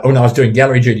When I was doing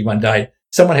gallery duty one day,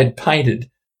 someone had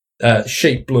painted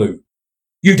sheep blue.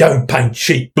 "You don't paint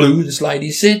sheep blue," this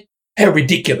lady said. "How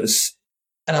ridiculous."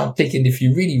 And I'm thinking, if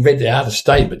you really read the artist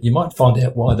statement, you might find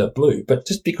out why they're blue. But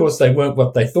just because they weren't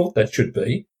what they thought they should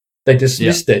be, they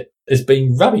dismissed it as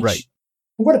being rubbish. Right.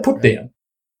 What a put down.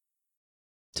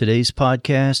 Today's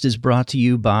podcast is brought to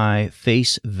you by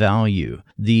Face Value,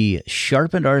 the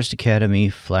Sharpened Artist Academy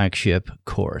flagship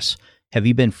course. Have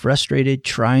you been frustrated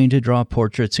trying to draw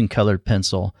portraits in colored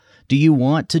pencil? Do you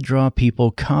want to draw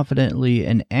people confidently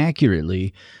and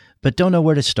accurately, but don't know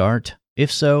where to start?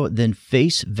 If so, then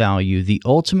Face Value, the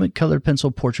ultimate colored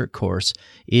pencil portrait course,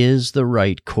 is the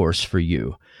right course for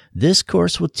you. This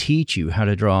course will teach you how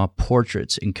to draw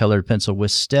portraits in colored pencil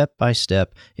with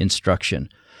step-by-step instruction.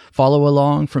 Follow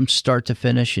along from start to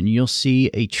finish, and you'll see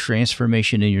a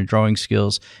transformation in your drawing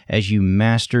skills as you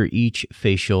master each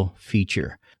facial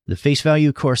feature. The Face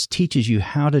Value course teaches you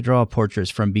how to draw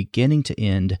portraits from beginning to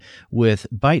end with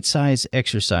bite-sized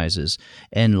exercises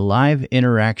and live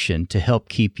interaction to help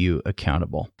keep you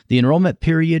accountable. The enrollment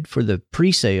period for the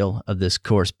pre-sale of this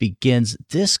course begins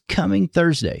this coming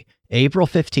Thursday, April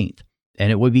 15th,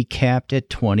 and it will be capped at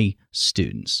 20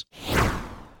 students.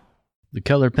 The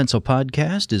Colored Pencil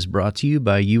Podcast is brought to you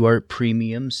by UART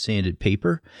Premium Sanded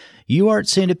Paper. UART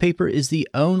Sanded Paper is the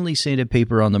only sanded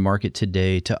paper on the market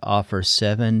today to offer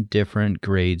 7 different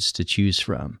grades to choose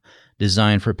from,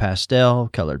 designed for pastel,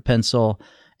 colored pencil,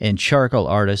 and charcoal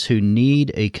artists who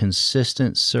need a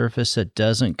consistent surface that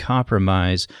doesn't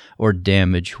compromise or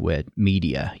damage wet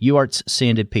media. UART's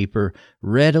sanded paper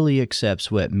readily accepts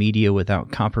wet media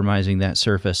without compromising that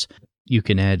surface. You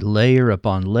can add layer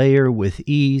upon layer with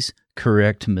ease,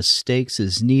 correct mistakes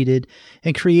as needed,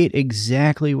 and create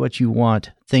exactly what you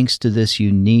want thanks to this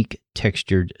unique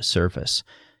textured surface.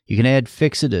 You can add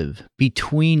fixative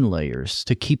between layers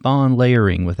to keep on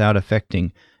layering without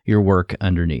affecting your work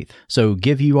underneath. So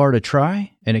give UART a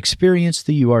try and experience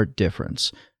the UART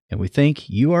difference. And we thank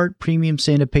UART Premium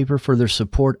Sanded Paper for their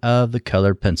support of the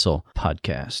Colored Pencil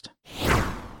Podcast.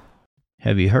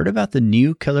 Have you heard about the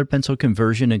new colored pencil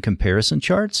conversion and comparison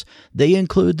charts? They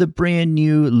include the brand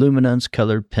new Luminance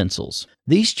colored pencils.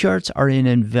 These charts are an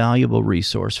invaluable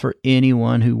resource for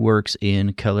anyone who works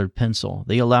in colored pencil.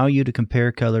 They allow you to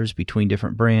compare colors between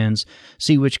different brands,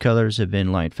 see which colors have been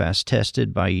Lightfast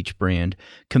tested by each brand,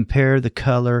 compare the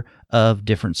color of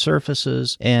different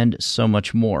surfaces, and so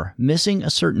much more. Missing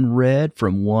a certain red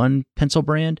from one pencil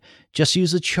brand? Just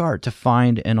use a chart to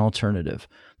find an alternative.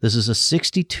 This is a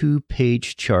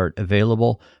 62-page chart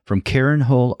available from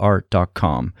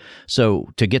KarenHullArt.com. So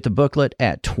to get the booklet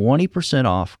at 20%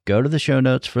 off, go to the show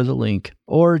notes for the link,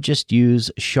 or just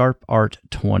use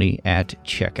SharpArt20 at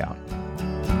checkout.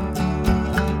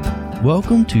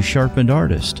 Welcome to Sharpened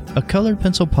Artist, a colored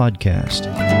pencil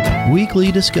podcast.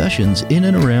 Weekly discussions in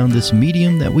and around this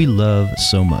medium that we love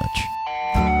so much.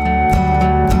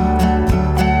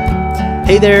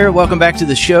 Hey there, welcome back to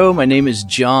the show. My name is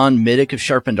John Middick of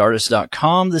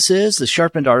SharpenedArtist.com. This is the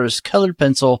Sharpened Artist Colored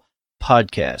Pencil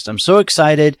Podcast. I'm so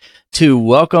excited to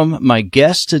welcome my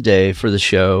guest today for the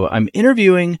show. I'm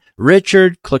interviewing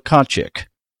Richard Klakonchik.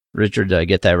 Richard, did I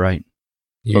get that right?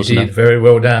 You did. Very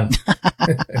well done.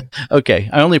 Okay,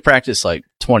 I only practiced like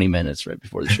 20 minutes right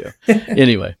before the show.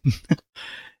 Anyway,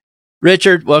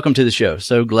 Richard, welcome to the show.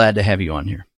 So glad to have you on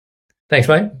here. Thanks,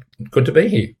 mate. Good to be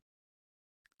here.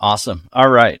 Awesome. All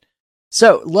right.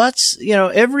 So let's,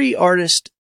 every artist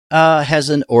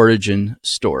has an origin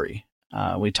story.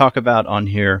 We talk about on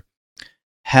here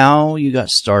how you got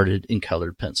started in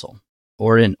colored pencil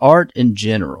or in art in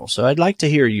general. So I'd like to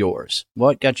hear yours.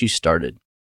 What got you started?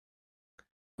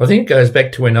 I think it goes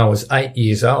back to when I was 8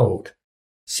 years old,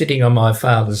 sitting on my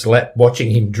father's lap watching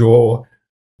him draw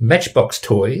Matchbox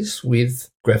toys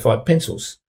with graphite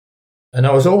pencils. And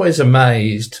I was always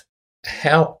amazed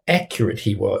how accurate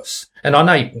he was. And I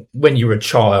know when you're a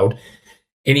child,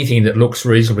 anything that looks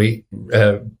reasonably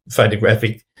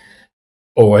photographic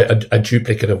or a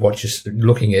duplicate of what you're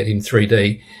looking at in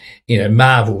 3D,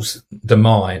 marvels the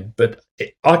mind. But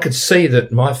I could see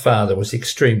that my father was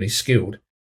extremely skilled.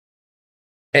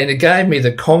 And it gave me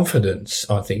the confidence,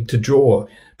 I think, to draw.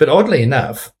 But oddly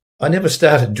enough, I never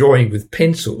started drawing with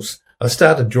pencils. I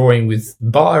started drawing with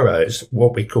biros,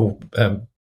 what we call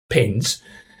pens,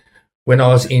 when I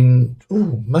was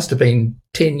must have been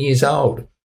 10 years old.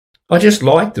 I just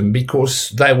liked them because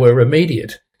they were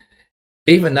immediate.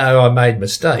 Even though I made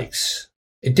mistakes,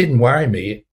 it didn't worry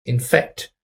me. In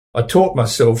fact, I taught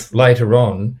myself later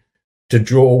on to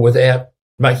draw without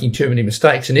making too many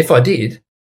mistakes. And if I did,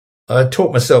 I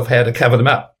taught myself how to cover them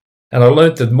up. And I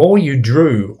learnt that the more you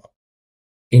drew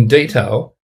in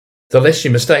detail, the less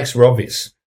your mistakes were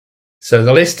obvious. So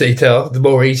the less detail, the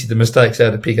more easy the mistakes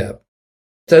are to pick up.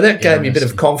 So that gave me a bit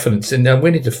of confidence, and I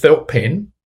went into felt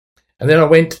pen, and then I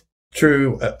went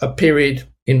through a period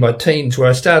in my teens where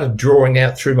I started drawing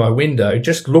out through my window,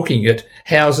 just looking at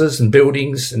houses and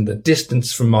buildings and the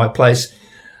distance from my place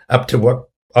up to what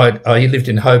I lived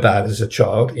in Hobart as a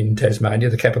child in Tasmania,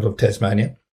 the capital of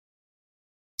Tasmania.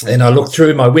 And I looked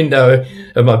through my window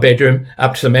of my bedroom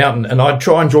up to the mountain, and I'd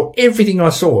try and draw everything I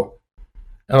saw.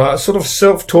 And I sort of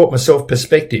self-taught myself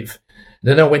perspective.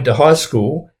 Then I went to high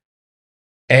school,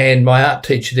 and my art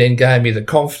teacher then gave me the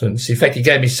confidence. In fact, he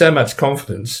gave me so much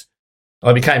confidence,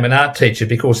 I became an art teacher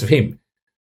because of him.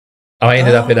 I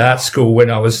ended up at art school when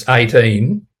I was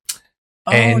 18.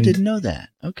 I didn't know that.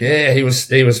 Okay. Yeah, he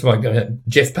was my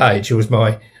Jeff Page, who was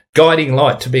my guiding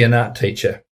light to be an art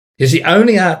teacher. He's the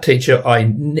only art teacher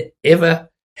I ever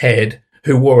had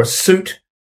who wore a suit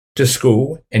to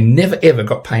school and never, ever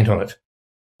got paint on it.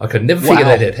 I could never figure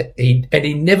that out.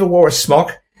 He never wore a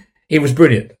smock. He was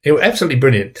brilliant. He was absolutely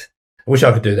brilliant. I wish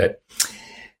I could do that.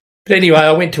 But anyway,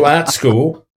 I went to art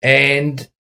school, and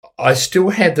I still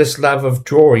had this love of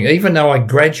drawing. Even though I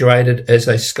graduated as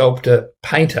a sculptor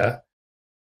painter,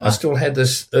 I still had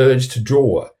this urge to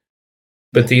draw.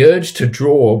 But the urge to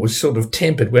draw was sort of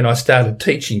tempered when I started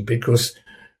teaching, because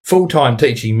full-time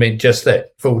teaching meant just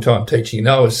that, full-time teaching. And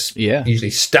I was usually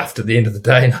stuffed at the end of the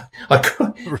day, and I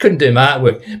couldn't do my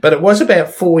artwork. But it was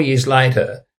about 4 years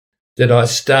later that I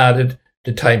started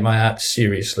to take my art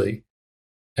seriously,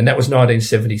 and that was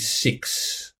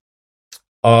 1976.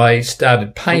 I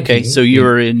started painting. Okay, so you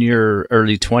were in your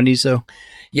early 20s, though?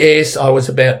 Yes, I was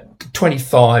about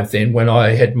 25 then when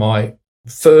I had my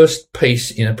first piece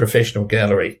in a professional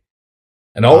gallery.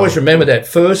 And I always remember that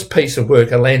first piece of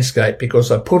work, a landscape,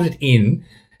 because I put it in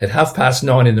at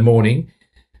 9:30 in the morning,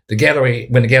 when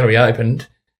the gallery opened,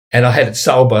 and I had it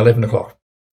sold by 11 o'clock.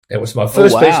 That was my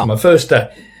first piece on my first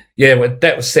day. Yeah, well,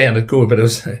 that sounded good, but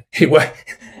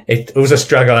it was a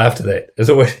struggle after that. There's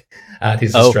always art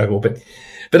is a struggle,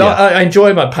 but I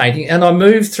enjoy my painting, and I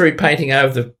moved through painting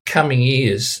over the coming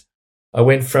years. I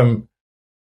went from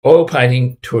oil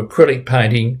painting to acrylic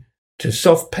painting to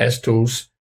soft pastels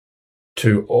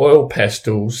to oil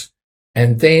pastels,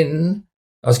 and then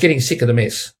I was getting sick of the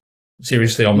mess,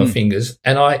 seriously, on my fingers,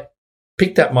 and I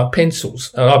picked up my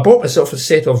pencils, and I bought myself a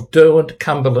set of Derwent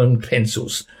Cumberland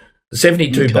pencils, the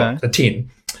 72 box, a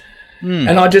tin,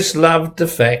 and I just loved the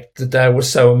fact that they were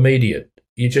so immediate.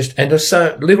 And they're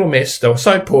so little mess, they were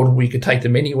so portable, you could take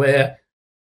them anywhere,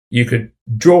 you could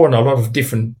draw on a lot of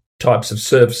different types of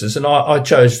surfaces, and I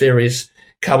chose various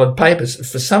coloured papers.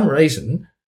 For some reason,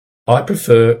 I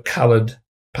prefer coloured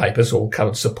papers, or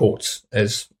coloured supports,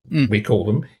 as we call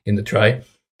them in the trade,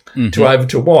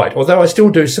 to white. Although I still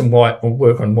do some white or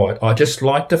work on white, I just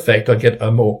like the fact I get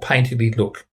a more painterly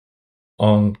look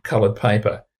on coloured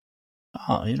paper.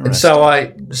 Oh, interesting.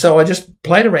 And so I just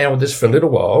played around with this for a little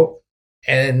while,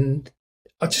 and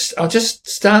I just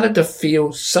started to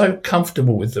feel so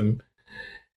comfortable with them.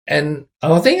 And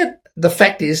I think the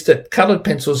fact is that coloured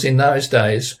pencils in those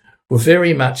days were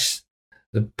very much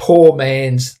the poor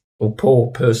man's or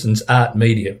poor person's art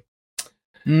medium.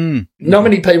 Not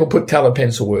many people put coloured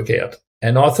pencil work out,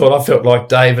 and I thought I felt like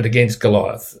David against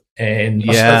Goliath. And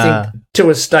I think to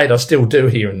a state I still do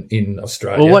here in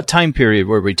Australia. Well, what time period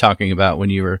were we talking about when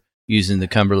you were using the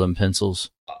Cumberland pencils?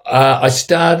 I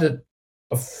started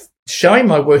showing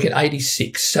my work in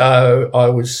 86, so I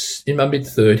was in my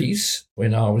mid-30s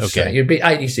when I was it'd be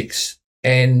 86,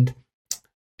 and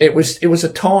it was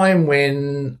a time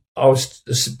when I was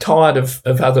tired of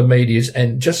other medias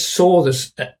and just saw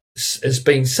this as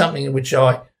being something in which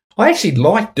I actually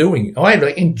liked doing. I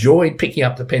enjoyed picking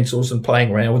up the pencils and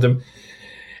playing around with them,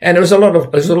 and there was a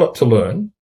lot to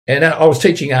learn, and I was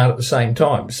teaching art at the same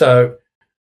time, so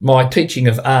my teaching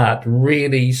of art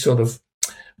really sort of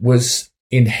was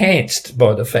enhanced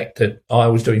by the fact that I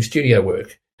was doing studio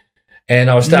work, and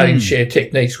I was starting to share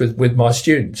techniques with my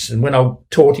students. And when I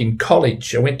taught in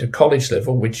college, I went to college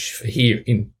level, which here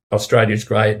in Australia is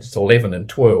grades 11 and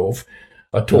 12.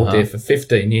 I taught there for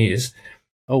 15 years.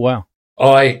 Oh, wow.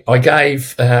 I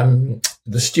gave the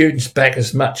students back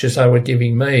as much as they were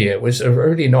giving me. It was a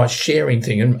really nice sharing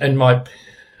thing, and my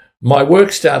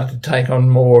work started to take on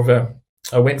more of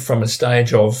I went from a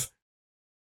stage of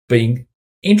being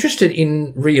interested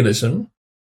in realism,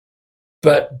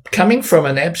 but coming from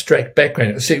an abstract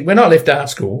background. See, when I left art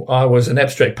school, I was an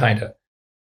abstract painter,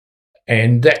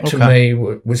 and that to me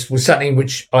was something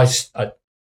which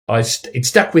it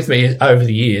stuck with me over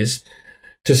the years,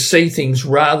 to see things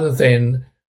rather than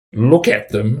look at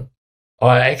them.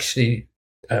 I actually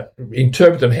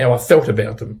interpret them how I felt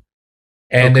about them,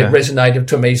 and it resonated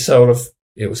to me sort of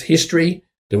It was history,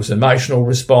 there was emotional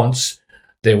response,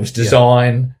 there was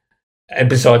design, and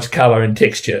besides colour and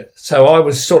texture. So I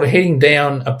was sort of heading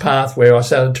down a path where I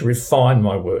started to refine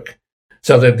my work.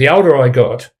 So that the older I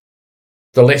got,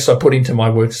 the less I put into my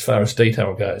work as far as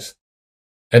detail goes.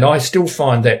 And I still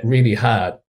find that really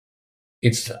hard.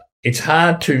 It's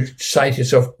hard to say to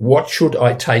yourself, what should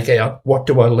I take out? What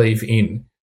do I leave in?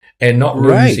 And not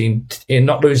losing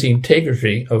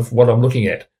integrity of what I'm looking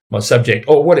at, my subject,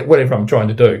 or whatever I'm trying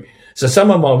to do. So some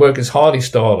of my work is highly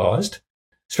stylised,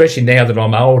 especially now that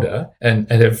I'm older and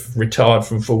have retired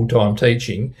from full-time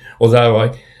teaching, although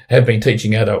I have been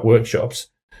teaching adult workshops.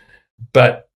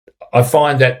 But I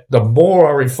find that the more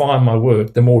I refine my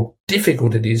work, the more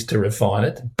difficult it is to refine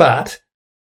it, but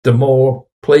the more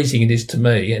pleasing it is to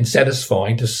me and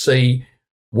satisfying to see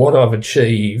what I've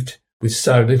achieved with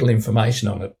so little information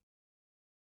on it.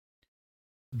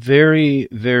 Very,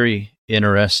 very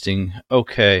interesting.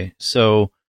 Okay,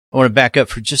 so I want to back up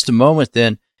for just a moment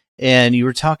then. And you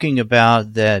were talking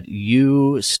about that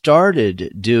you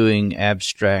started doing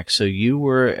abstract. So you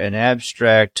were an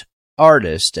abstract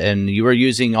artist and you were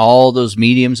using all those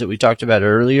mediums that we talked about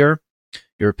earlier.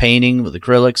 You were painting with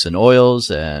acrylics and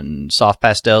oils and soft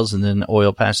pastels and then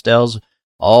oil pastels,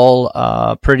 all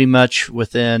pretty much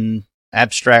within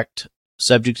abstract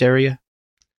subject area.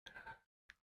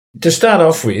 To start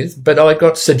off with, but I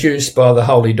got seduced by the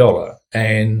holy dollar.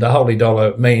 And the holy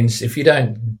dollar means if you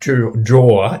don't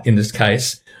draw, in this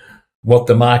case, what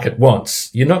the market wants,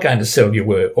 you're not going to sell your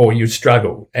work or you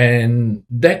struggle. And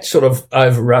that sort of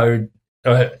overrode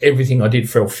everything I did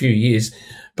for a few years.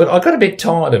 But I got a bit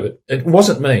tired of it. It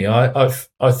wasn't me. I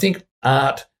think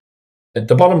art,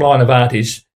 the bottom line of art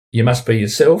is you must be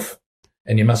yourself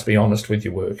and you must be honest with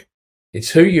your work.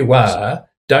 It's who you are.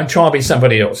 Don't try and be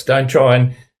somebody else. Don't try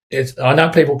and... I know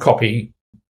people copy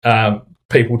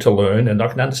people to learn, and I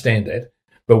can understand that.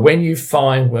 But when you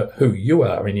find who you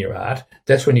are in your art,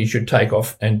 that's when you should take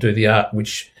off and do the art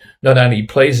which not only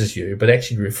pleases you, but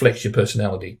actually reflects your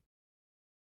personality.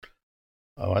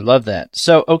 Oh, I love that.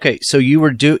 So, okay, so you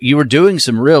were doing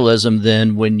some realism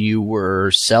then when you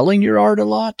were selling your art a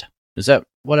lot? Is that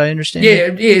what I understand? Yeah,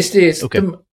 yes. Okay.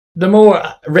 The more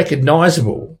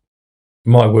recognisable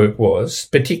my work was,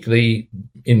 particularly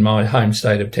in my home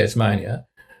state of Tasmania,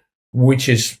 which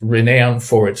is renowned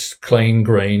for its clean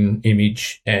green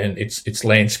image and its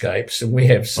landscapes. And we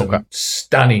have some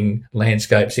stunning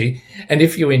landscapes here. And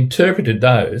if you interpreted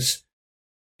those,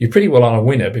 you're pretty well on a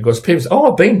winner because people say,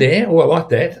 oh, I've been there. Oh, I like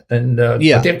that. And, oh,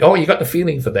 you got the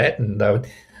feeling for that. And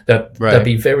they'd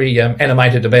be very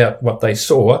animated about what they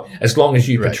saw as long as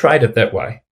you portrayed it that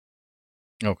way.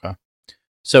 Okay.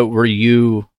 So were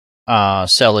you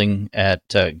selling at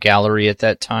gallery at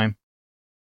that time?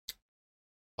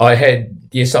 I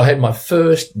had my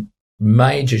first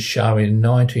major show in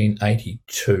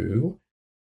 1982.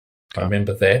 I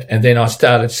remember that. And then I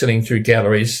started selling through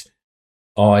galleries.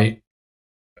 I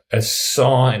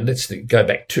assigned, go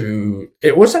back to,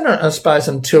 it wasn't, I suppose,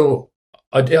 until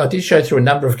I did show through a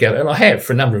number of galleries, and I have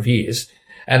for a number of years,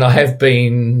 and I have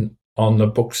been on the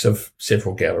books of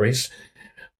several galleries,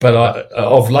 but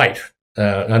of late,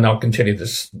 and I can tell you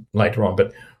this later on,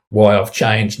 but why I've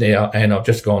changed now and I've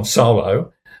just gone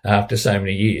solo after so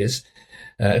many years.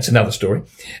 It's another story.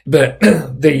 But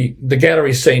the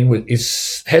gallery scene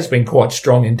has been quite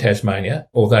strong in Tasmania,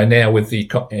 although now with the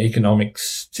economic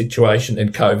situation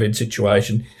and COVID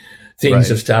situation, things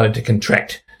have started to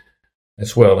contract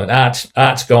as well. And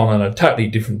art's gone in a totally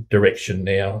different direction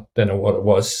now than what it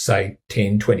was, say,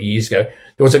 10, 20 years ago.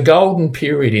 There was a golden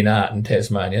period in art in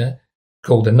Tasmania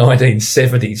called the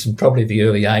 1970s and probably the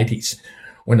early 80s,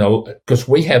 because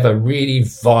we have a really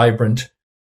vibrant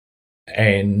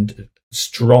and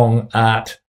strong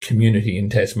art community in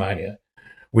Tasmania,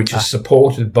 which is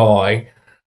supported by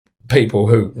people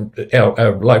who,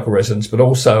 our local residents, but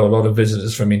also a lot of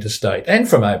visitors from interstate and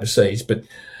from overseas. But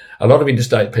a lot of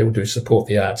interstate people do support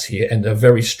the arts here, and they're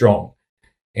very strong.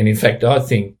 And in fact, I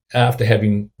think after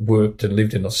having worked and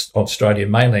lived in Australia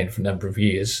mainland for a number of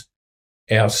years,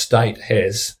 our state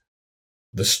has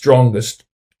the strongest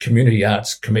community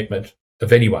arts commitment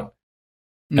of anyone.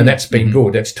 And that's been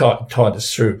good. That's tied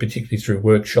us through, particularly through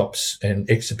workshops and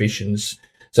exhibitions.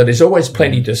 So there's always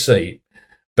plenty to see,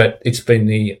 but it's been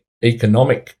the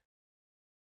economic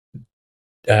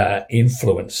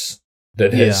influence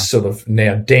that has sort of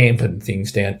now dampened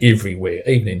things down everywhere,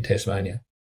 even in Tasmania.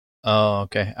 Oh,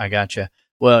 okay. I gotcha.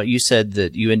 Well, you said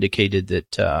that you indicated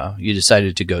that you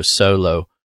decided to go solo.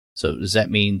 So does that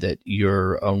mean that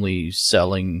you're only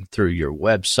selling through your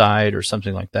website or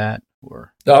something like that?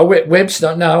 or? No, web's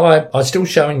not. No, I still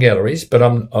show in galleries, but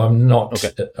I'm not.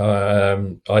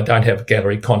 Okay. I don't have a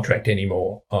gallery contract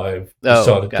anymore. I've Oh,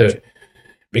 decided gotcha. to,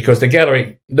 because the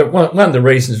gallery. One of the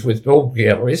reasons with all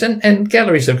galleries, and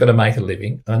galleries have got to make a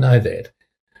living. I know that,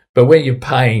 but when you're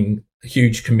paying a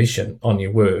huge commission on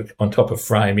your work on top of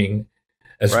framing,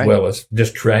 as Right. well as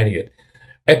just creating it,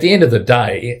 at the end of the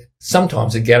day,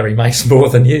 sometimes a gallery makes more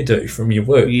than you do from your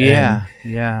work. Yeah.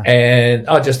 And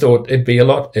I just thought it'd be a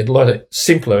lot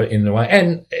simpler in a way,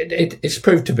 and it's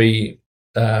proved to be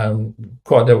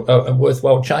quite a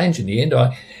worthwhile change in the end.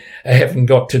 I haven't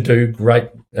got to do great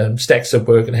stacks of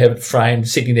work and have it framed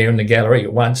sitting there in the gallery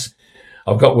at once.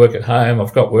 I've got work at home.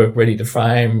 I've got work ready to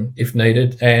frame if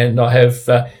needed, and I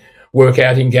have work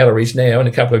out in galleries now, in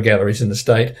a couple of galleries in the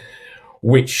state,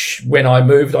 which when I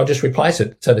moved, I just replace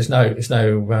it. So there's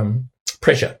no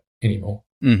pressure anymore.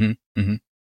 Mm-hmm.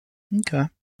 Okay.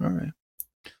 All right.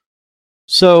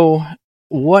 So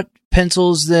what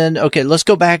pencils then? Okay, let's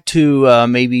go back to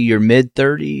maybe your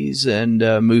mid-30s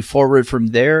and move forward from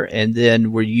there. And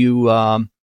then were you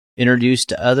introduced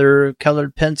to other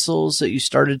colored pencils that you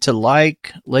started to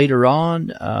like later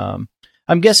on?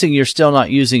 I'm guessing you're still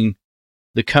not using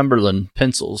the Cumberland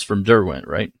pencils from Derwent,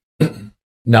 right?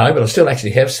 No, but I still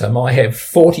actually have some. I have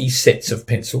 40 sets of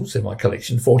pencils in my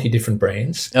collection, 40 different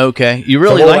brands. Okay. You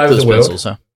really From all like over those the world. pencils,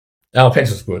 huh? Oh,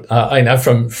 pencils good. I know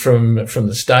from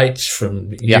the States, from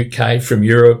the Yeah. UK, from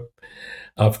Europe.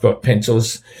 I've got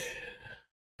pencils.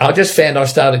 I just found I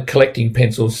started collecting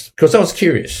pencils because I was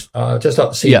curious. I just like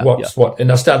to see what's what.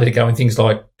 And I started to go in things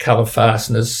like colour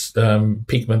fastness,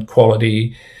 pigment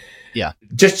quality,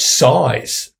 just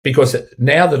size. Because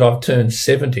now that I've turned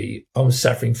 70, I'm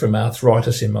suffering from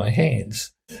arthritis in my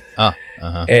hands.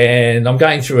 And I'm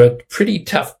going through a pretty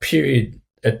tough period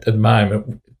at the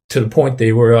moment, to the point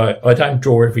there where I don't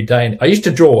draw every day. And I used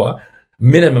to draw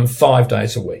minimum 5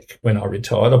 days a week when I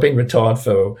retired. I've been retired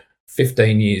for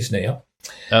 15 years now.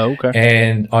 Oh, okay.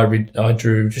 And I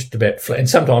drew just about flat, and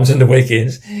sometimes in the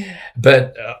weekends.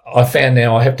 But I found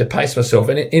now I have to pace myself.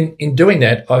 And in doing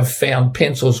that, I've found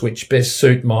pencils which best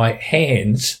suit my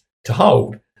hands to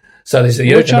hold. So there's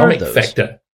the ergonomic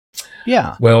factor.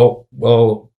 Yeah. Well,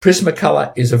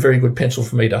 Prismacolor is a very good pencil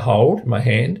for me to hold in my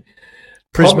hand.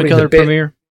 Prismacolor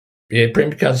Premier? Yeah,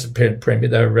 Prismacolor Premier.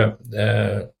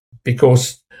 They're,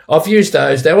 because I've used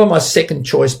those. They were my second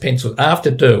choice pencils. After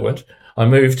Derwent, I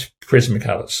moved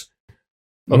Prismacolors.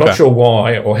 I'm not sure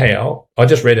why or how. I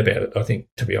just read about it, I think,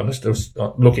 to be honest. I was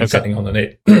looking at something on the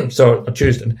net. So I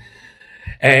chose them.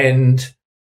 And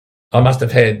I must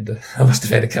have had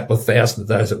a couple of thousand of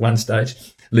those at one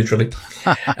stage, literally,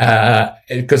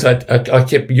 because I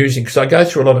kept using, because I go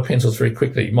through a lot of pencils very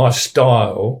quickly. My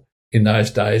style in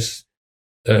those days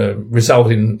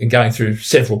resulted in going through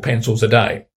several pencils a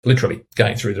day, literally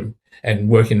going through them and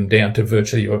working them down to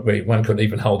virtually where one could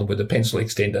even hold them with a pencil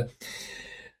extender.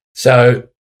 So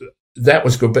that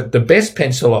was good. But the best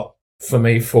pencil for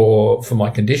me for my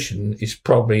condition is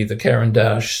probably the Caran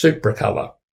d'Ache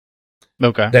Supracolor.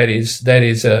 Okay. That is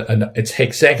it's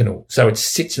hexagonal, so it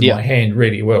sits in my hand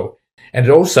really well, and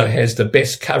it also has the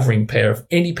best covering power of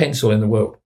any pencil in the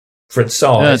world for its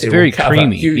size. No, it's very will cover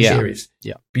creamy, huge areas,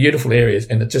 yeah, beautiful areas,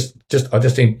 and it I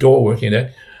just adore working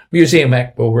at. Museum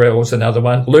Aquarelle is another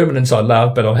one. Luminance I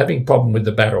love, but I'm having a problem with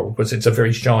the barrel because it's a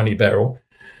very shiny barrel.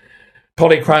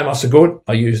 Polychromos are good.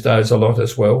 I use those a lot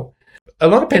as well. A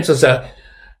lot of pencils are.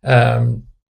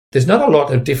 There's not a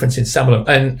lot of difference in some of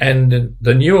them, and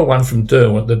the newer one from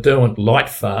Derwent, the Derwent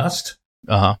Lightfast.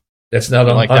 That's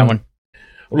another. I like that one.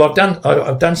 Well,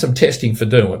 I've done some testing for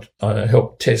Derwent. I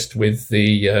helped test with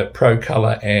the Pro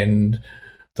Color and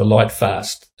the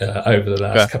Lightfast over the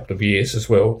last couple of years as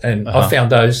well, and I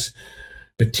found those,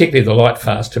 particularly the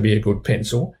Lightfast, to be a good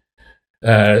pencil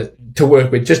to work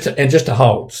with, just to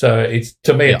hold. So it's,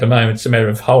 to me at the moment, it's a matter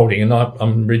of holding, and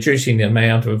I'm reducing the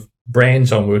amount of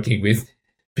brands I'm working with,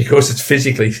 because it's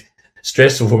physically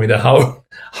stressful for me to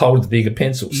hold the bigger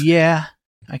pencils. Yeah,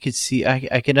 I could see.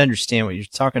 I could understand what you're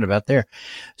talking about there.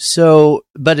 So,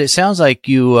 but it sounds like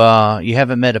you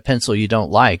haven't met a pencil you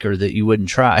don't like or that you wouldn't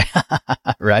try,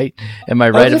 right? Am I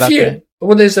right about that?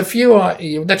 Well, there's a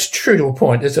few. That's true to a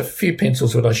point. There's a few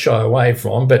pencils that I shy away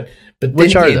from, but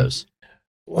which are those?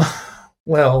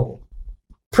 Well,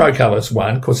 Pro Color's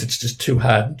one, because it's just too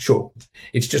hard and chalk.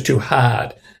 It's just too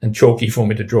hard and chalky for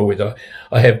me to draw with.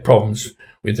 I have problems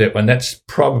with that one. That's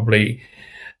probably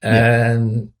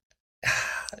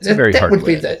it's a very hard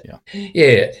lead.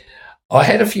 Yeah. I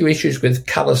had a few issues with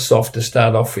Coloursoft to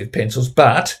start off with pencils,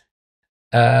 but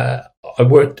I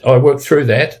worked through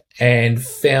that and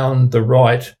found the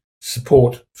right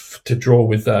support to draw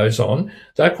with those on.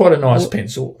 They're quite a nice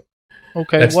pencil.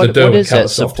 Okay. That's What Derwent is that Coloursoft.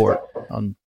 support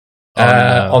on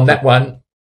that one?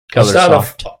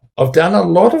 Coloursoft? I've done a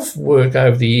lot of work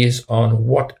over the years on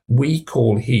what we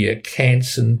call here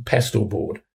Canson pastel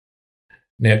board.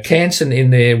 Now, Canson, in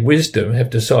their wisdom, have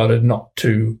decided not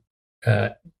to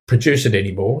produce it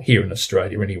anymore, here in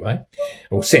Australia anyway,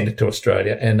 or send it to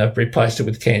Australia, and they've replaced it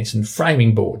with Canson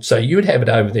framing board. So you'd have it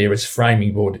over there as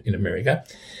framing board in America.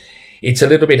 It's a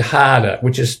little bit harder,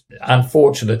 which is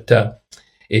unfortunate.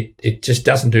 It just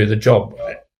doesn't do the job.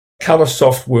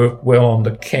 Coloursoft worked well on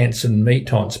the Canson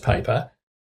Metons paper.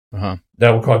 Uh-huh.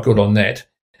 They were quite good on that.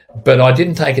 But I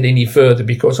didn't take it any further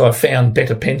because I found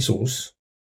better pencils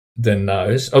than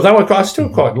those. Although I still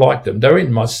quite like them. They're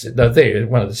there,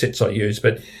 one of the sets I use.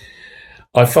 But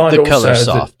I find The also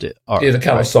Coloursoft. the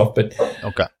Coloursoft. But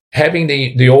Okay. having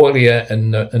the oilier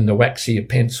and the waxier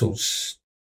pencils,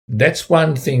 that's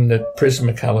one thing that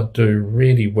Prismacolor do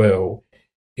really well,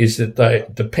 is that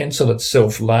the pencil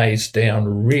itself lays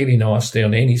down really nicely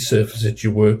on any surface that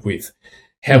you work with.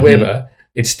 However,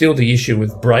 it's still the issue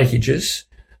with breakages.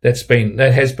 That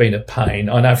has been a pain.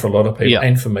 I know for a lot of people,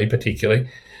 and for me particularly.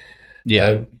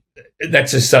 Yeah.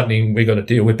 That's just something we've got to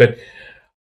deal with. But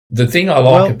the thing I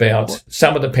like about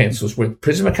some of the pencils with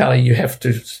Prismacolor, you have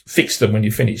to fix them when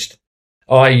you're finished.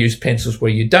 I use pencils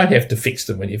where you don't have to fix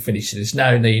them when you're finished. There's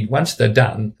no need. Once they're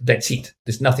done, that's it.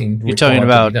 There's nothing. You're talking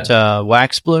about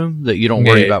wax bloom, that you don't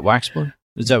worry about wax bloom?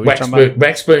 Is that what you're talking about?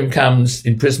 Wax bloom comes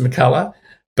in Prismacolor,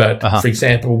 but for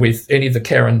example, with any of the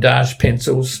Caran d'Ache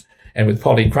pencils and with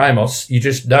Polychromos, you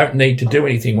just don't need to do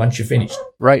anything once you're finished.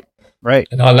 Right.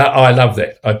 And I love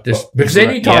that. Because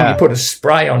any time you put a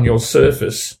spray on your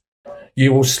surface,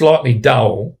 you will slightly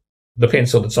dull the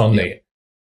pencil that's on there.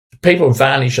 People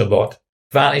varnish a lot.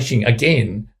 Varnishing,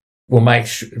 again, will make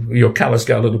your colours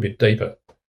go a little bit deeper.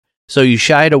 So you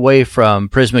shied away from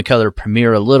Prismacolor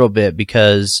Premier a little bit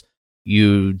because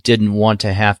you didn't want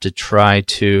to have to try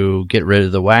to get rid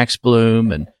of the wax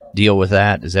bloom and deal with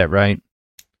that. Is that right?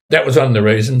 That was one of the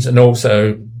reasons, and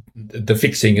also the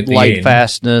fixing at the light end.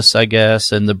 fastness, I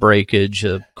guess, and the breakage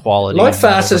of quality. Light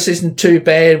fastness isn't too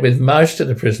bad with most of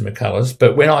the Prismacolors,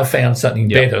 but when I found something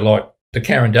better, like the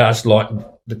Caran d'Ache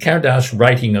the Caran d'Ache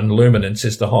rating on luminance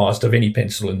is the highest of any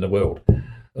pencil in the world,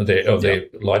 of their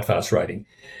light fast rating.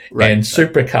 Right. And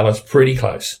Supracolor's pretty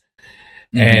close.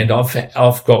 And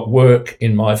I've got work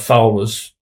in my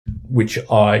folders which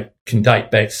I can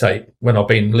date back, say, when I've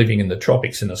been living in the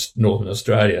tropics in northern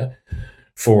Australia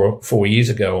for 4 years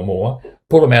ago or more.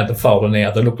 Pull them out of the folder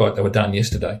now, they look like they were done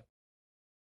yesterday.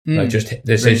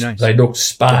 They look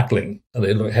sparkling.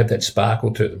 They have that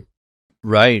sparkle to them.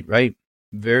 Right.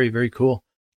 Very, very cool.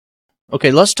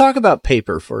 Okay, let's talk about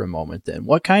paper for a moment then.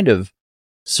 What kind of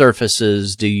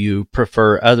surfaces do you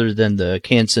prefer other than the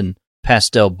Canson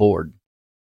pastel board?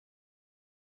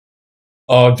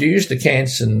 I've used the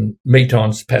Canson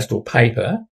Metons pastel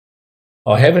paper.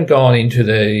 I haven't gone into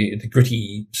the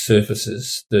gritty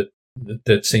surfaces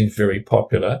that seems very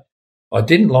popular. I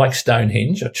didn't like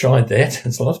Stonehenge. I tried that.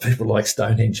 There's a lot of people like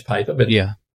Stonehenge paper,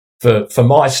 but for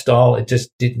my style, it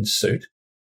just didn't suit.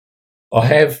 I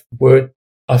have worked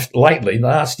lately,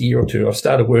 last year or two, I've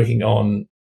started working on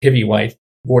heavyweight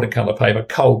watercolour paper,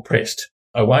 cold pressed.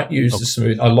 I won't use the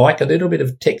smooth. I like a little bit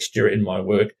of texture in my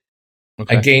work.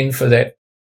 Again, for that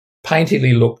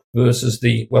painterly look versus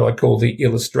what I call the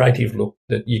illustrative look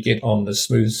that you get on the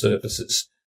smooth surfaces.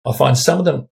 I find some of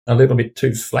them a little bit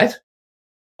too flat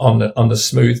on the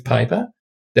smooth paper.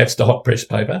 That's the hot press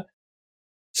paper.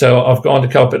 So I've gone to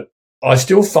colour, but I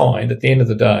still find at the end of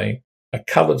the day, a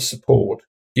coloured support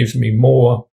gives me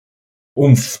more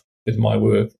oomph with my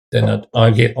work than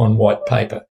I get on white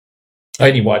paper.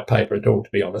 Any white paper at all, to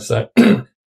be honest. So,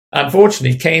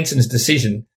 unfortunately, Canson's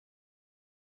decision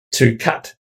to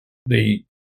cut the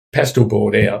pastel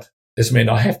board out has meant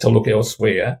I have to look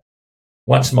elsewhere.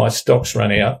 Once my stocks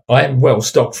run out, I am well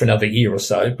stocked for another year or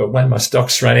so, but when my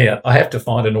stocks run out, I have to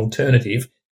find an alternative.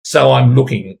 So I'm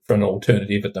looking for an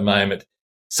alternative at the moment,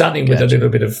 something with a little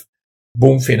bit of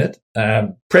boomph in it,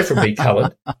 preferably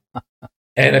coloured.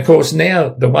 And, of course, now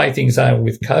the way things are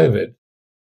with COVID,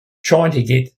 trying to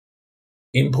get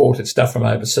imported stuff from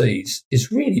overseas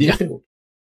is really difficult.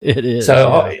 It is.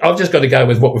 So I've just got to go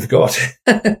with what we've got.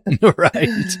 Right.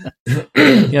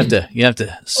 You have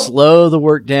to slow the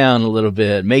work down a little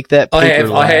bit. Make that paper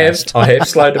last. I have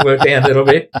slowed the work down a little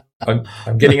bit.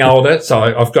 I'm getting older, so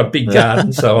I've got a big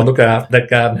garden, so I look after that.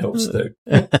 Garden helps too.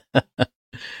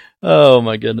 Oh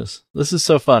my goodness. This is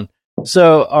so fun.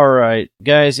 So, all right,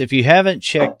 guys, if you haven't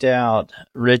checked out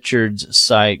Richard's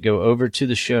site, go over to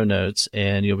the show notes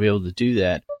and you'll be able to do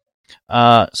that.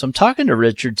 So I'm talking to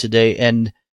Richard today,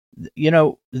 and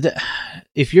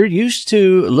if you're used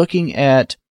to looking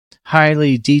at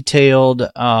highly detailed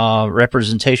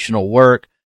representational work,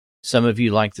 some of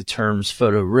you like the terms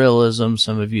photorealism,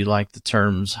 some of you like the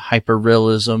terms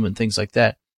hyperrealism and things like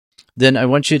that, then I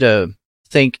want you to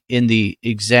think in the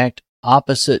exact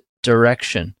opposite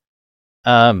direction.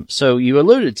 So you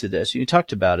alluded to this. You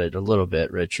talked about it a little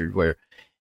bit, Richard, where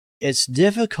it's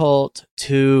difficult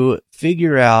to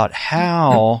figure out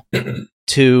how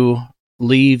to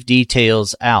leave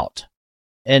details out.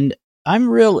 And I'm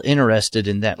real interested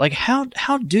in that. Like,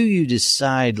 how do you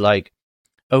decide, like,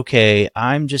 okay,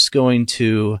 I'm just going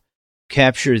to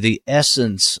capture the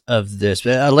essence of this,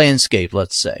 a landscape,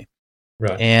 let's say.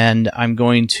 Right. And I'm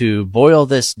going to boil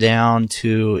this down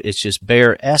to its just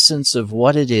bare essence of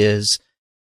what it is.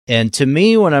 And to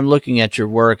me, when I'm looking at your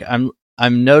work,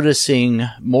 I'm noticing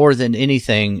more than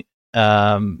anything,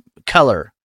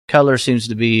 color. Color seems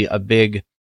to be a big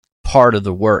part of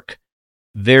the work.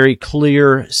 Very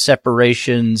clear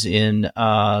separations in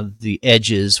the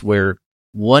edges where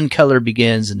one color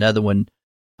begins, another one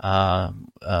ends.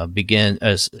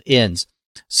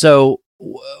 So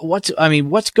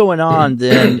what's going on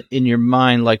then in your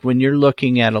mind? Like when you're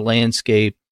looking at a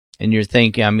landscape and you're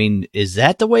thinking, I mean, is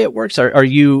that the way it works? Are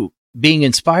you being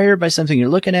inspired by something you're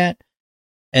looking at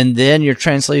and then you're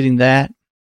translating that?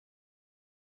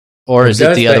 Or is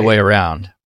it the other way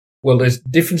around? Well, there's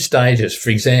different stages.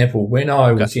 For example, when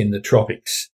I was in the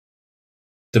tropics,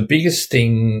 the biggest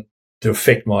thing to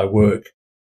affect my work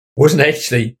wasn't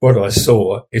actually what I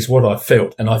saw, it's what I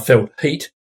felt. And I felt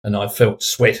heat and I felt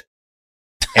sweat.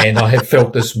 And I had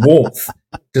felt this warmth.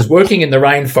 Because working in the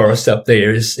rainforest up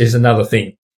there is another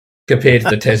thing compared to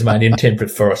the Tasmanian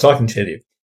temperate forest, I can tell you.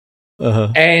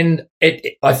 Uh-huh. And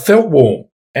I felt warm.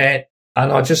 And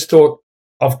I just thought,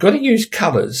 I've got to use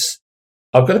colours.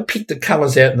 I've got to pick the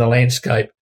colours out in the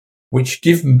landscape which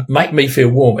make me feel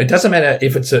warm. It doesn't matter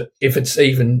if it's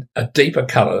even a deeper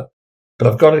colour, but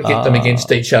I've got to get them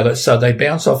against each other so they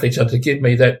bounce off each other to give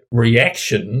me that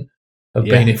reaction of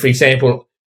being in. For example,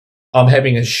 I'm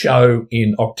having a show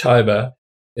in October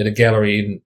at a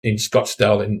gallery in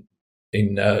Scottsdale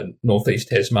in northeast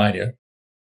Tasmania,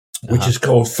 which is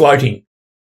called Floating.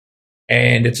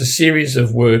 And it's a series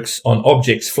of works on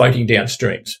objects floating down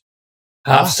streams,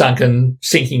 half sunken,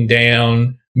 sinking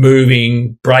down,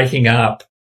 moving, breaking up,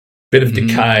 bit of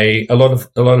decay, a lot of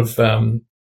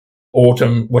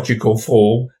autumn, what you call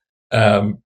fall,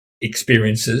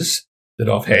 experiences that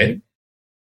I've had.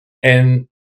 And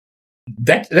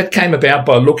that came about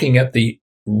by looking at the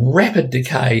rapid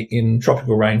decay in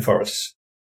tropical rainforests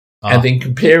and then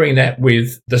comparing that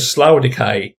with the slower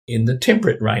decay in the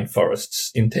temperate rainforests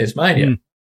in Tasmania.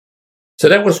 So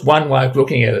that was one way of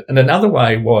looking at it. And another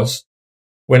way was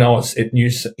when I was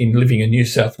living in New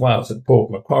South Wales at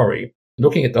Port Macquarie,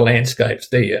 looking at the landscapes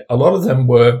there, a lot of them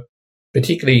were,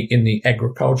 particularly in the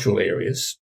agricultural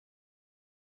areas,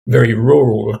 very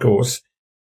rural, of course,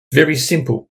 very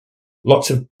simple,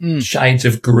 lots of shades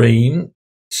of green,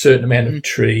 certain amount of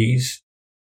trees.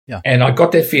 Yeah. And I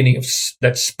got that feeling of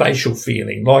that spatial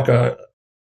feeling, like I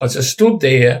just stood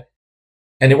there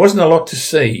and there wasn't a lot to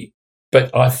see,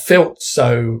 but I felt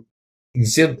so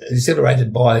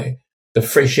exhilarated by the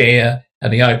fresh air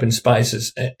and the open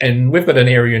spaces. And we've got an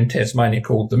area in Tasmania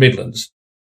called the Midlands,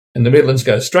 and the Midlands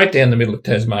goes straight down the middle of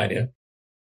Tasmania.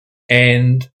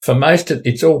 And for most of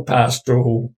it's all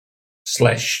pastoral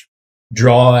 /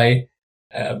 dry,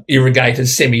 irrigated,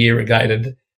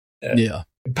 semi-irrigated.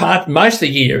 Most of the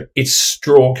year, it's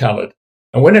straw-coloured.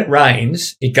 And when it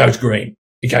rains, it goes green.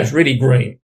 It goes really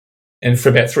green. And for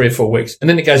about 3 or 4 weeks. And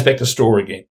then it goes back to straw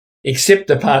again, except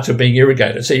the parts are being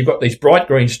irrigated. So you've got these bright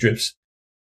green strips.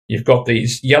 You've got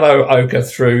these yellow ochre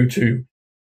through to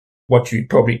what you'd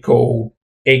probably call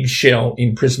eggshell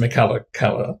in Prismacolor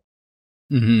colour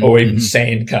or even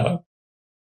sand colour.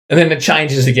 And then it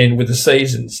changes again with the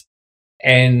seasons.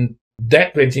 And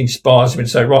that inspires me to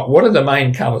say, right, what are the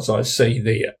main colours I see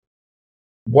there?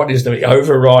 What is the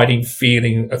overriding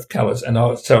feeling of colours? And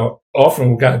so often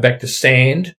we'll go back to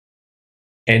sand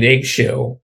and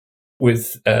eggshell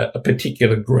with a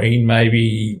particular green,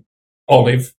 maybe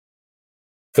olive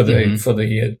for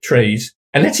the trees.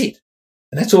 And that's it.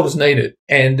 And that's all that's needed.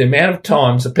 And the amount of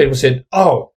times that people said,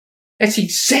 oh, that's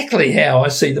exactly how I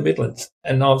see the Midlands.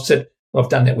 And I've said, well, I've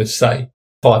done that with, say,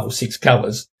 5 or 6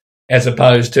 colours, as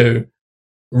opposed to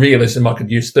realism I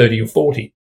could use 30 or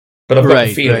 40. But I've got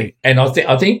the feeling. Right. And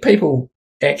I think people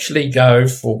actually go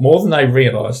for more than they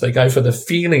realise. They go for the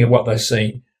feeling of what they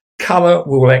see. Colour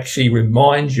will actually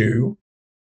remind you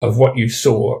of what you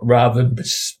saw rather than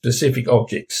specific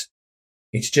objects.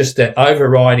 It's just that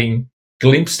overriding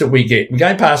glimpse that we get. We're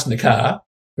going past in the car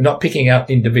We're not picking out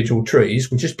individual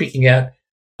trees. We're just picking out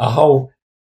a whole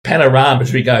panorama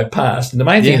as we go past. And the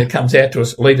main thing that comes out to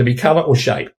us will either be colour or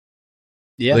shape.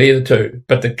 Yeah. They're the two.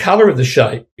 But the colour of the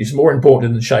shape is more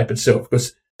important than the shape itself,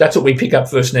 because that's what we pick up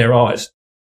first in our eyes.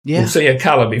 Yeah. We'll see a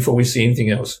colour before we see anything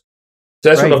else. So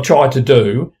that's what I've tried to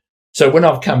do. So when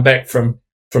I've come back from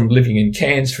living in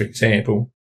Cairns, for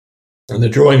example, and the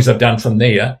drawings I've done from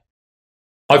there,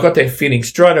 I got that feeling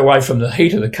straight away from the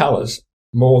heat of the colours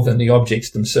more than the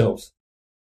objects themselves.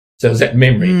 So it's that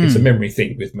memory. It's a memory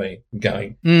thing with me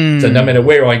going. So no matter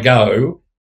where I go,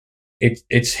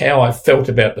 it's how I felt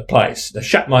about the place. I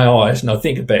shut my eyes and I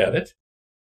think about it.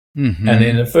 And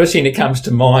then the first thing that comes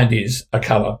to mind is a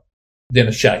colour, then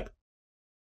a shape.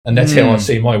 And that's how I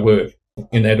see my work,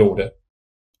 in that order.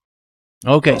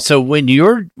 Okay, so when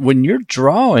you're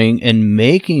drawing and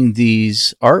making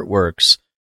these artworks,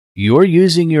 you're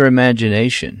using your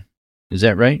imagination. Is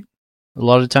that right? A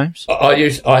lot of times?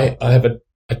 I have a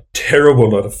terrible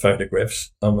lot of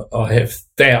photographs. I have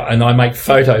and I make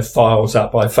photo files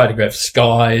up. I photograph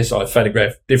skies. I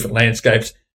photograph different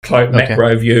landscapes,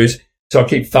 macro views. So I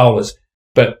keep folders.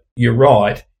 But you're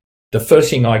right. The first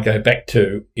thing I go back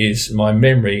to is my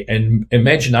memory, and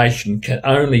imagination can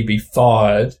only be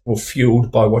fired or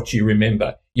fueled by what you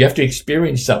remember. You have to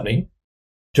experience something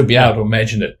to be able to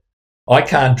imagine it. I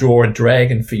can't draw a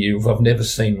dragon for you if I've never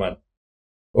seen one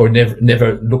or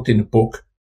never looked in a book.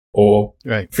 Or,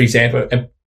 for example,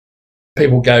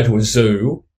 people go to a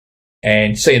zoo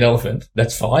and see an elephant,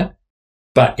 that's fine.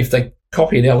 But if they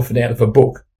copy an elephant out of a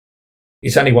book,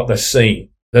 it's only what they've seen.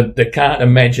 They can't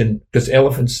imagine, because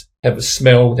elephants have a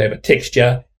smell, they have a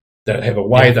texture, they have a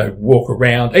way they walk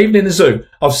around. Even in the zoo,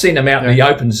 I've seen them out in the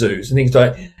open zoos and things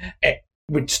like that,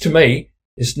 which to me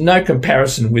is no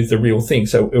comparison with the real thing.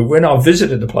 So when I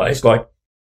visited a place like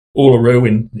Uluru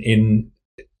in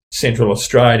Central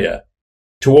Australia,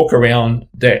 to walk around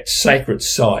that sacred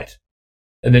site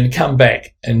and then come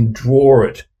back and draw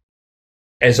it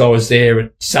as I was there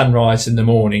at sunrise in the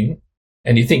morning.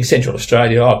 And you think Central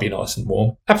Australia, it'd be nice and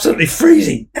warm. Absolutely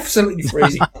freezing.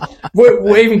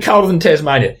 We're even colder than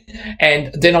Tasmania.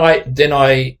 And then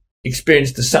I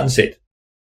experienced the sunset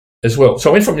as well.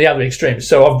 So I went from the other extreme.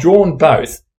 So I've drawn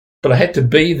both, but I had to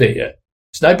be there.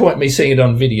 There's no point in me seeing it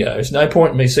on video. There's no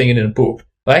point in me seeing it in a book.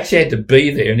 I actually had to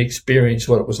be there and experience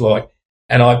what it was like.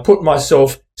 And I put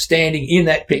myself standing in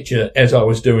that picture as I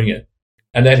was doing it.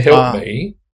 And that helped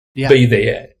me be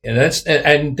there.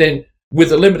 And then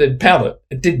with a limited palette,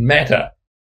 it didn't matter.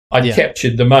 I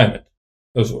captured the moment.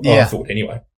 That was what I thought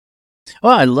anyway.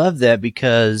 Well, I love that,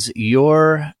 because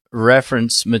your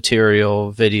reference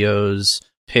material, videos,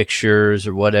 pictures,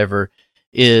 or whatever,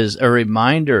 is a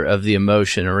reminder of the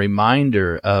emotion, a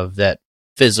reminder of that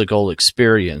physical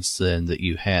experience then that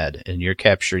you had, and you're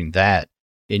capturing that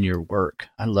in your work.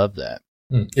 I love that.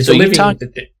 It's so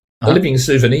a living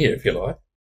souvenir, if you like,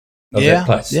 of that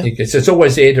place. Yeah. It's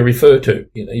always there to refer to.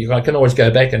 I can always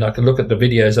go back and I can look at the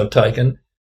videos I've taken,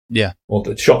 or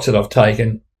the shots that I've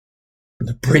taken,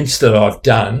 the prints that I've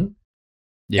done,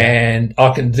 and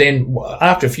I can then,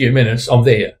 after a few minutes, I'm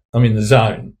there. I'm in the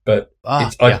zone. But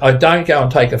I don't go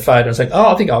and take a photo and say,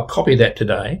 I think I'll copy that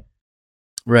today.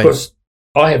 Right. Because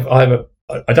I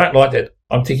don't like that.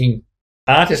 I'm thinking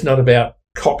art is not about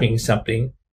copying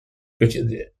something, which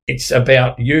it's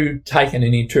about you taking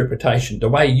an interpretation. The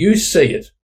way you see it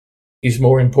is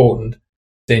more important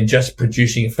than just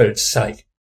producing it for its sake.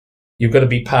 You've got to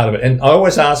be part of it. And I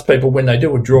always ask people when they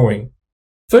do a drawing,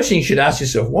 first thing you should ask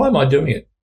yourself, why am I doing it?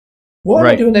 Why am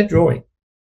I doing that drawing?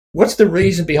 What's the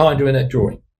reason behind doing that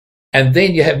drawing? And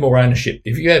then you have more ownership.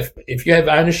 If you have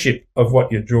ownership of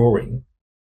what you're drawing,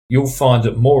 you'll find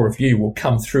that more of you will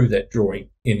come through that drawing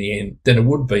in the end than it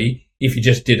would be if you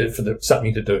just did it for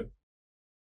something to do.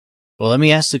 Well, let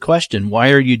me ask the question: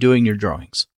 why are you doing your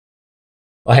drawings?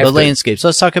 Landscapes.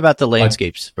 Let's talk about the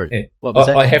landscapes first. What was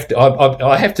that?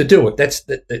 I have to do it.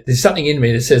 There's something in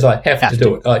me that says I have to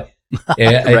do it.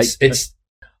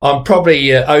 I'm probably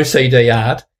OCD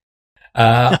art,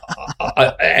 and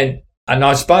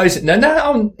I suppose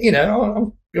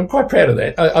I'm quite proud of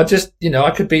that. I just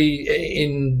I could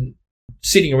be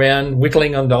sitting around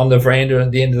whittling on the veranda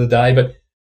at the end of the day, but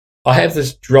I have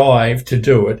this drive to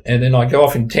do it, and then I go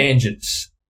off in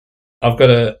tangents. I've got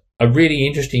a really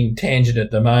interesting tangent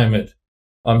at the moment.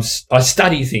 I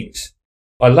study things.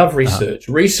 I love research.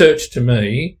 Research to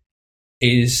me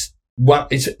is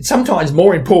it's sometimes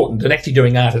more important than actually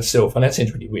doing art itself, and that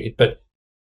sounds really weird, but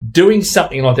doing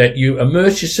something like that, you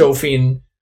immerse yourself in.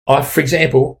 For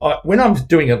example, when I'm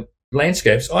doing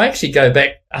landscapes, I actually go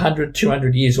back 100,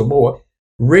 200 years or more,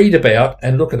 read about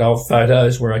and look at old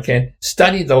photos where I can,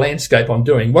 study the landscape I'm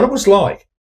doing, what it was like.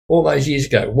 all those years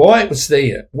ago. Why it was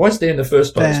there? Why it's there in the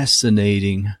first place?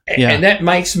 Fascinating. Yeah. And that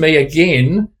makes me,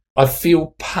 again, I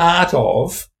feel part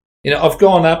of, I've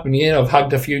gone up and, I've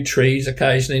hugged a few trees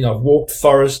occasionally, and I've walked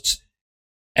forests,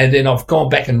 and then I've gone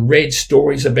back and read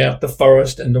stories about the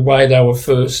forest and the way they were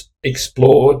first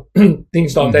explored,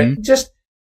 things like that, just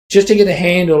to get a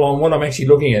handle on what I'm actually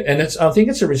looking at. And I think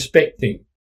it's a respect thing.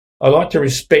 I like to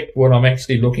respect what I'm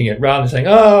actually looking at rather than saying,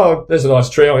 oh, there's a nice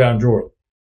tree, I'll go and draw it.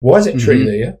 Why is that tree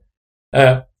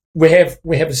there? We have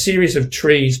a series of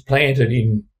trees planted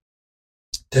in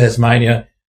Tasmania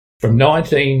from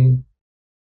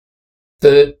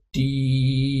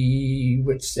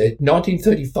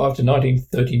 1935 to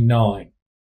 1939.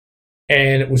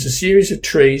 And it was a series of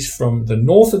trees from the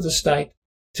north of the state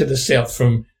to the south,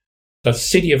 from the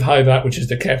city of Hobart, which is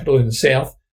the capital in the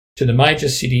south, to the major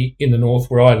city in the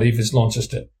north where I live is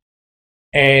Launceston.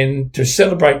 And to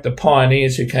celebrate the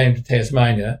pioneers who came to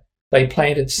Tasmania, they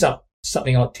planted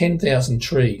something like 10,000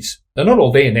 trees. They're not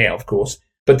all there now, of course,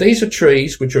 but these are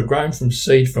trees which are grown from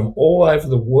seed from all over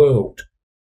the world.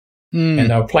 And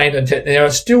they were planted. There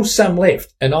are still some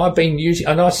left, and I've been using,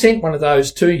 and I sent one of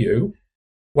those to you,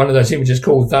 one of those images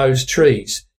called Those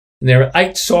Trees. And there are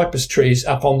 8 cypress trees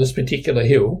up on this particular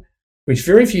hill, which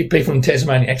very few people in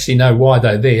Tasmania actually know why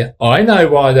they're there. I know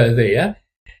why they're there.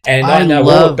 And I know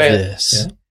all about this.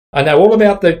 I know all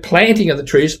about the planting of the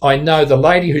trees. I know the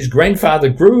lady whose grandfather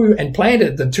grew and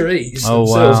planted the trees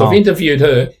themselves. Wow. I've interviewed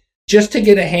her just to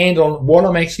get a hand on what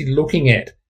I'm actually looking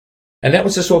at. And that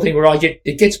was the sort of thing where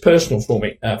it gets personal for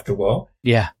me after a while.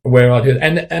 Yeah. Where I do.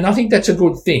 And I think that's a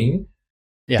good thing.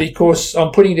 Yeah. Because I'm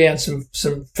putting down some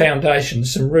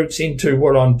foundations, some roots into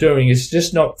what I'm doing. It's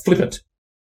just not flippant.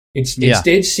 It's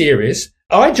dead serious.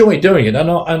 I enjoy doing it, and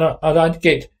I don't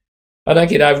get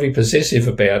overly possessive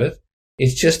about it.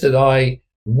 It's just that I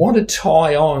want to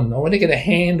I want to get a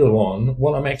handle on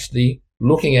what I'm actually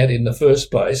looking at in the first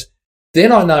place.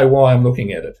 Then I know why I'm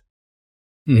looking at it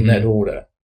in that order.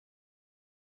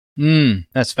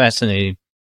 That's fascinating.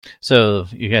 So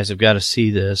you guys have got to see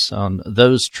this on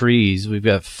those trees. You've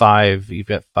got 5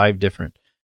 different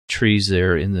trees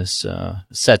there in this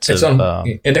sets of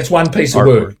and that's one piece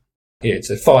artwork. Of work. Yeah, it's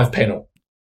a 5-panel.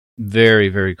 Very,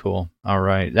 very cool. All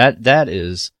right. That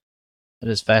is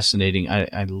fascinating.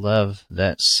 I love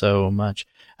that so much.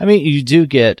 I mean, you do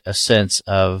get a sense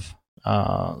of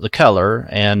the color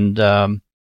and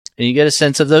you get a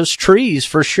sense of those trees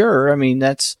for sure. I mean,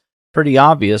 that's pretty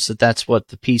obvious that that's what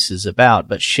the piece is about,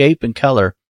 but shape and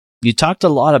color, you talked a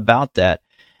lot about that.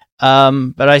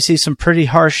 But I see some pretty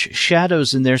harsh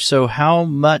shadows in there. So how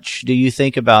much do you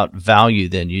think about value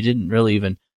then? You didn't really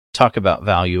even talk about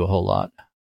value a whole lot.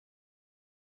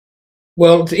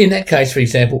 Well, in that case, for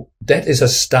example, that is a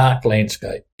stark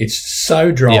landscape. It's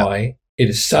so dry, it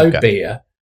is so bare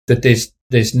that there's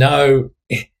no,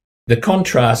 the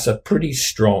contrasts are pretty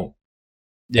strong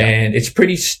and it's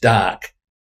pretty stark.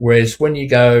 Whereas when you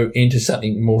go into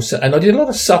something more, and I did a lot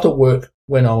of subtle work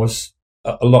when I was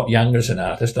a lot younger as an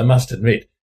artist, I must admit.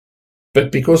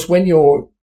 But because when you're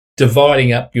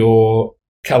dividing up your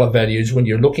colour values, when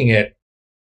you're looking at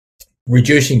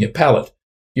reducing your palette,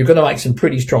 you're going to make some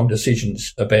pretty strong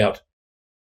decisions about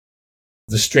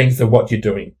the strength of what you're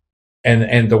doing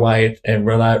and the way it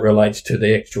relates to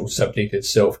the actual subject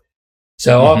itself.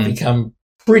 So I've become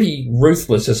pretty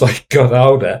ruthless as I got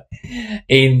older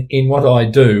in what I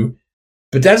do,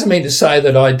 but doesn't mean to say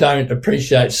that I don't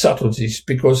appreciate subtleties,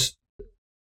 because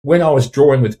when I was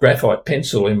drawing with graphite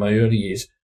pencil in my early years,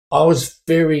 I was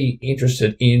very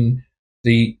interested in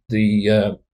the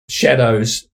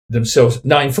shadows themselves,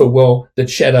 knowing full well that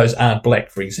shadows aren't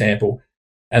black, for example,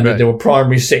 and that there were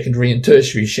primary, secondary and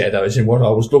tertiary shadows in what I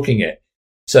was looking at.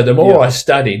 So the more I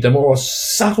studied, the more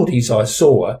subtleties I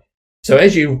saw. So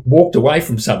as you walked away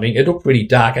from something, it looked pretty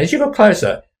dark. As you got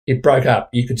closer, it broke up.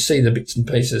 You could see the bits and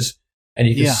pieces, and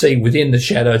you could see within the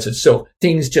shadows itself,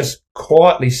 things just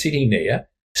quietly sitting there.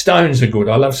 Stones are good.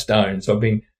 I love stones. I've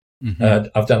been,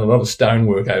 I've done a lot of stone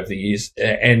work over the years,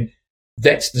 and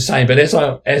that's the same. But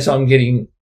as I'm getting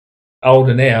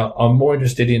older now, I'm more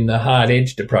interested in the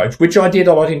hard-edged approach, which I did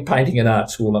a lot in painting and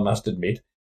art school, I must admit.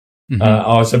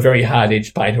 I was a very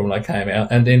hard-edged painter when I came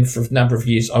out, and then for a number of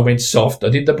years I went soft. I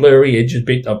did the blurry edges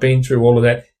bit. I've been through all of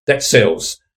that. That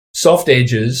sells. Soft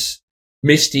edges,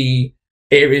 misty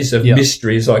areas of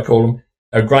mystery, as I call them,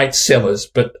 are great sellers,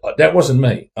 but that wasn't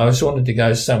me. I just wanted to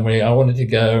go somewhere. I wanted to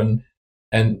go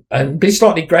and be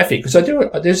slightly graphic, because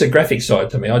there's a graphic side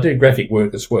to me. I do graphic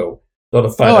work as well. A lot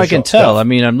of Photoshop I can tell. stuff. I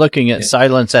mean, I'm looking at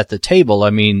Silence at the Table.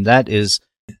 I mean, that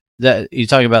you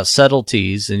talk about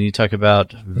subtleties and you talk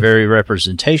about very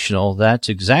representational. That's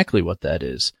exactly what that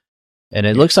is. And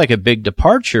it looks like a big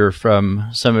departure from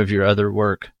some of your other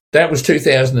work. That was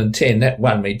 2010. That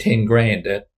won me 10 grand.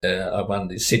 I won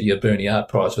the City of Burnie Art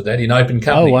Prize for that in open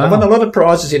company. Oh, wow. I won a lot of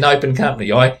prizes in open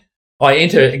company. I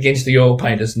enter against the oil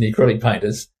painters and the acrylic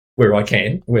painters where I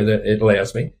can, where it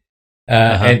allows me.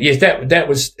 And yes, that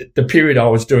was the period I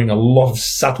was doing a lot of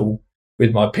subtle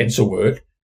with my pencil work.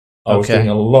 I was doing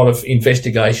a lot of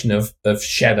investigation of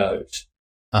shadows.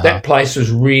 That place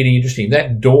was really interesting.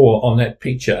 That door on that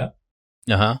picture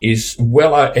is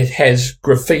it has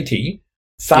graffiti,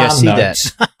 farm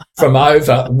notes from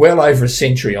well over a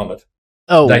century on it.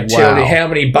 Oh, they tell you how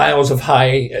many bales of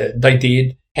hay they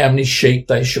did, how many sheep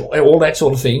they shot, all that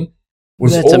sort of thing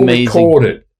was all amazing.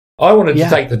 Recorded. I wanted to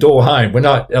take the door home when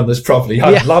on this property.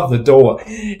 I love the door.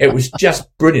 It was just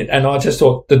brilliant. And I just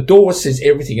thought the door says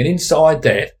everything. And inside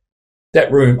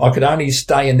that room, I could only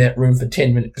stay in that room for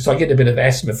 10 minutes because I get a bit of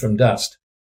asthma from dust.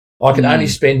 I could only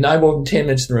spend no more than 10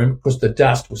 minutes in the room because the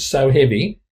dust was so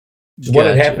heavy. So what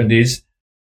had happened is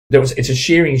it's a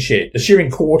shearing shed, the shearing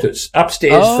quarters,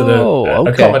 upstairs for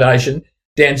the accommodation,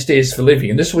 downstairs for living.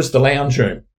 And this was the lounge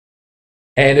room.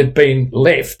 And it had been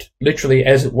left literally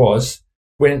as it was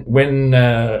when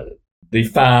the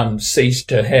farm ceased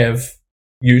to have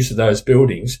use of those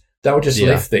buildings. They were just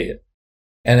left there.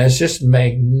 And it's just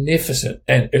magnificent.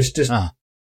 And it's just,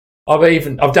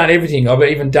 I've done everything. I've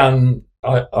even done,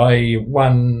 I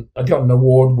got an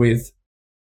award with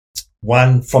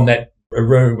one from that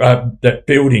room, that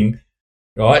building,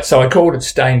 right? So I called it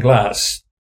stained glass,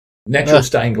 natural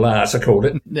stained glass, I called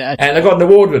it. And I got an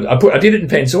award with it. I did it in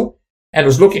pencil and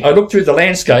I looked through the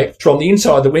landscape from the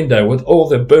inside of the window with all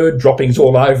the bird droppings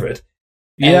all over it.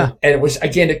 And it was,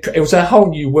 again, it was a whole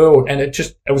new world. And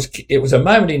it was a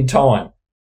moment in time.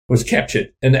 Was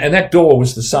captured, and that door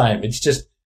was the same. It's just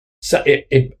so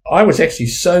I was actually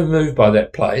so moved by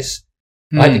that place.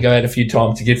 I had to go out a few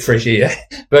times to get fresh air,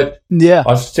 but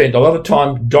I've spent a lot of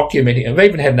time documenting. I've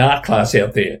even had an art class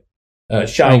out there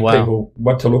showing people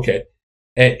what to look at.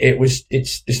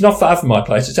 It's not far from my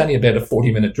place. It's only about a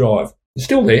 40-minute drive. It's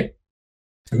still there.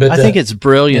 But I think it's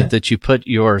brilliant that you put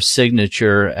your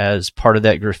signature as part of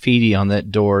that graffiti on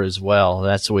that door as well.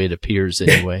 That's the way it appears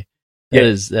anyway.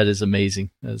 That is amazing.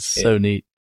 That's so neat.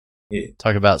 Yeah.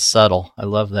 Talk about subtle. I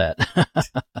love that.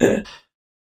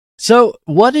 So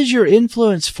what is your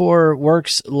influence for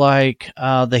works like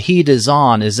The Heat Is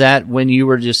On? Is that when you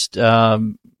were just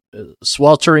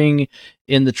sweltering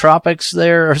in the tropics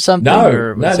there or something?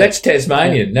 No, that's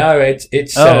Tasmania. Yeah. No,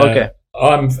 it's okay.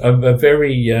 I'm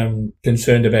very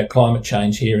concerned about climate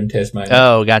change here in Tasmania.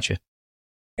 Oh, gotcha.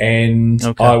 And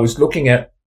I was looking at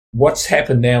what's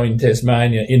happened now in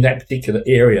Tasmania, in that particular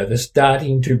area. They're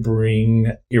starting to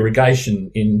bring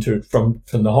irrigation from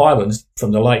the highlands,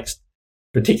 from the lakes,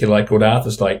 particularly called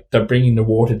Arthur's Lake. They're bringing the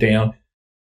water down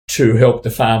to help the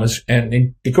farmers.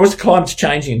 And because the climate's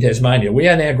changing in Tasmania, we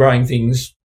are now growing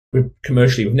things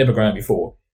commercially we've never grown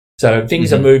before. So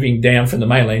things are moving down from the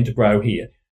mainland to grow here.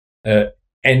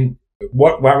 And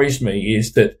what worries me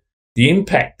is that the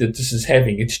impact that this is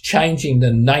having, it's changing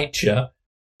the nature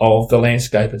of the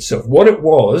landscape itself. What it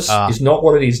was is not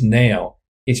what it is now.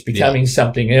 It's becoming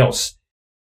something else.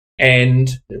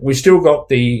 And we've still got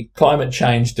the climate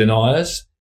change deniers.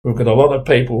 We've got a lot of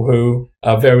people who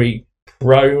are very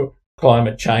pro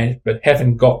climate change, but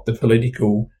haven't got the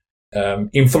political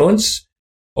influence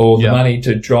or the money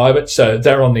to drive it. So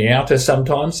they're on the outer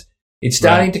sometimes. It's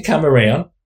starting to come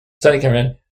around.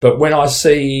 But when I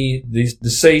see the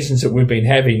seasons that we've been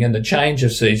having and the change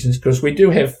of seasons, because we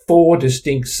do have 4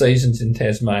 distinct seasons in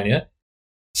Tasmania,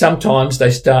 sometimes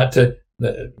they start to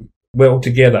weld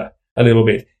together a little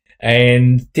bit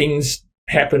and things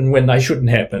happen when they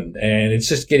shouldn't happen. And it's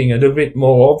just getting a little bit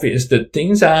more obvious that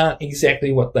things aren't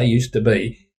exactly what they used to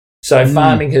be. So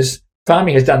farming has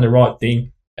done the right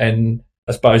thing, and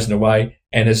I suppose in a way,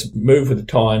 and has moved with the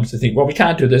times to think, well, we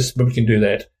can't do this, but we can do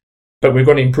that. But we've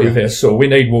got to improve our soil. We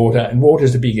need water, and water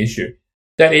is a big issue.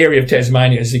 That area of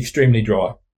Tasmania is extremely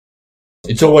dry.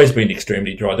 It's always been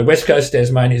extremely dry. The west coast of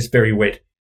Tasmania is very wet,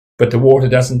 but the water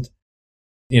doesn't,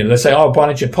 they say, oh, why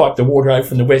don't you pipe the water over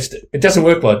from the west? It doesn't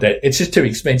work like that. It's just too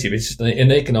expensive. It's just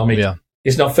an economic,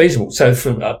 it's not feasible. So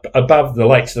from above the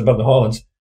lakes, above the highlands,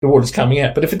 the water's coming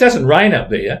out. But if it doesn't rain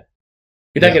up there,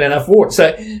 you don't get enough water.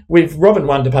 So we've robbing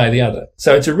one to pay the other.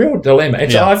 So it's a real dilemma.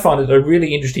 I find it a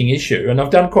really interesting issue. And I've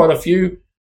done quite a few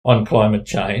on climate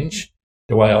change,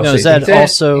 the way I see it. Is that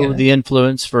also the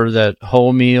influence for that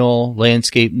whole meal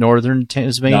landscape northern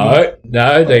Tasmania?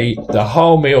 No, the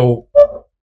whole meal.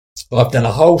 I've done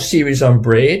a whole series on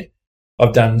bread.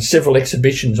 I've done several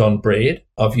exhibitions on bread.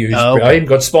 I've used bread. I even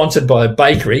got sponsored by a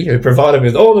bakery who provided me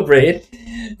with all the bread.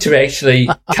 to actually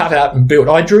cut up and build.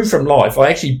 I drew from life. I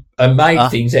actually made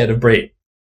things out of bread.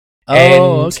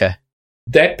 Okay.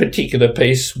 That particular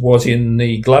piece was in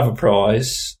the Glover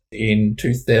Prize in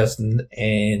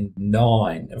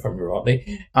 2009, if I remember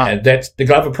rightly. And the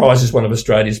Glover Prize is one of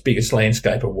Australia's biggest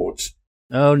landscape awards.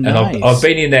 Oh, nice. And I've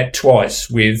been in that twice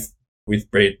with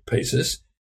bread pieces.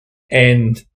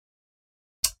 And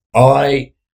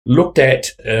I looked at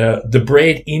the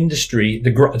bread industry,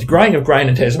 the growing of grain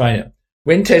in Tasmania.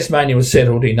 When Tasmania was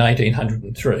settled in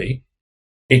 1803,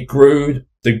 it grew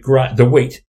the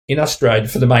wheat in Australia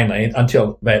for the mainland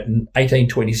until about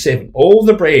 1827. All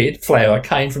the bread flour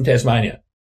came from Tasmania.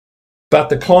 But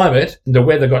the climate, the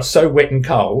weather got so wet and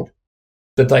cold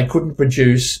that they couldn't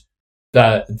produce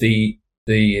the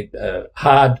wheat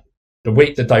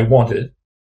that they wanted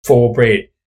for bread.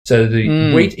 So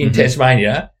the wheat in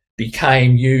Tasmania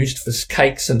became used for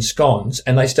cakes and scones,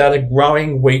 and they started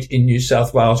growing wheat in New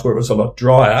South Wales where it was a lot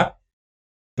drier,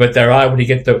 but they were able to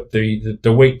get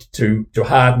the wheat to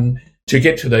harden to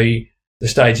get to the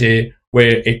stage there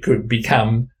where it could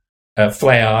become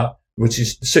flour, which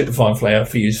is superfine flour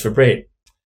for use for bread.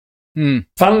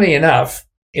 Funnily enough,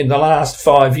 in the last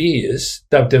 5 years,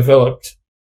 they've developed,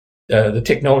 the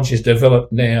technology has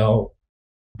developed now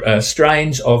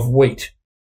strains of wheat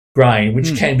grain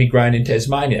which can be grown in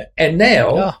Tasmania. And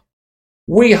now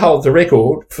we hold the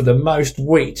record for the most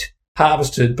wheat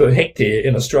harvested per hectare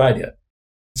in Australia.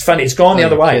 It's funny, it's gone the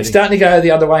other way. Kidding. It's starting to go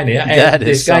the other way now. And that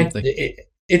is something.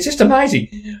 It's just amazing.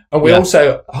 And we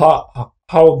also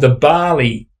hold the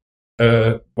barley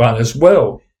one as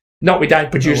well. We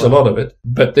don't produce a lot of it,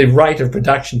 but the rate of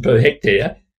production per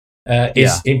hectare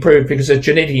is improved because of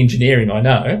genetic engineering, I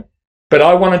know. But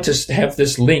I wanted to have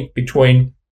this link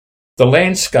between the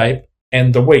landscape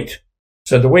and the wheat.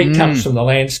 So the wheat comes from the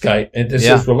landscape, and there's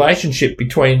this relationship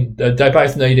between, they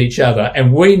both need each other,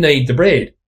 and we need the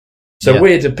bread. So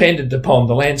we're dependent upon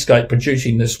the landscape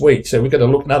producing this wheat. So we've got to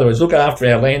look after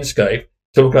our landscape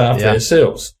to look after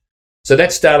ourselves. So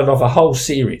that started off a whole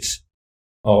series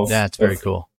of... That's very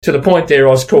cool. To the point there,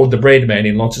 I was called the bread man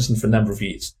in Launceston for a number of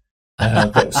years.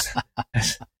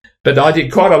 But I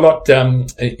did quite a lot.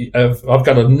 I've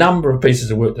got a number of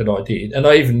pieces of work that I did, and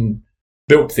I even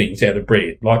built things out of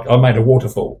bread. Like I made a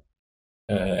waterfall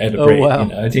out of bread,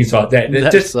 wow. Things like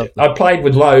that. I played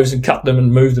with loaves and cut them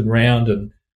and moved them around,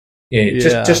 and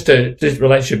just a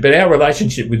relationship. But our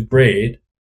relationship with bread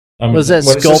was that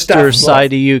sculptor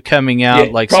side of you coming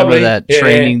out, like probably, some of that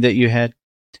training that you had.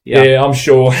 Yeah, I'm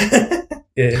sure.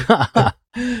 That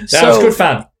was good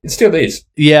fun. It still is.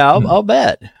 Yeah, I'll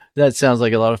bet. That sounds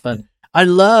like a lot of fun. I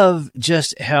love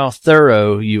just how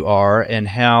thorough you are and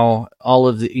how all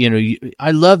of the,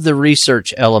 I love the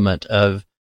research element of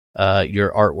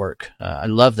your artwork. I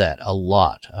love that a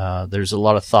lot. There's a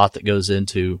lot of thought that goes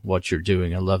into what you're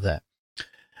doing. I love that.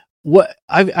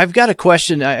 I've got a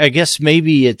question. I guess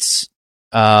maybe it's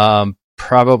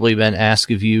probably been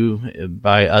asked of you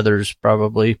by others,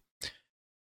 probably.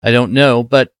 I don't know,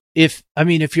 but if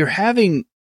you're having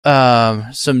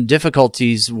some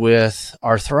difficulties with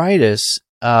arthritis,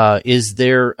 have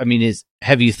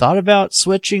you thought about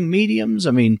switching mediums?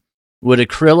 I mean, would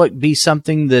acrylic be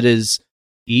something that is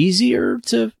easier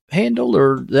to handle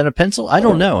than a pencil? I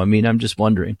don't know. I mean, I'm just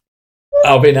wondering.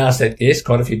 I've been asked that, yes,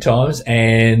 quite a few times,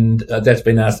 and that's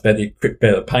been asked about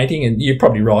the painting, and you're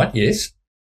probably right, yes.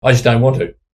 I just don't want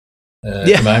to. At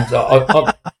the moment.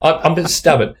 I'm a bit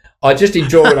stubborn. I just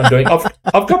enjoy what I'm doing.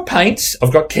 I've got paints.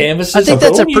 I've got canvases. I think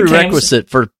that's a prerequisite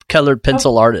for colored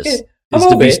pencil artists, is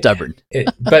to be stubborn.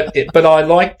 But I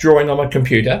like drawing on my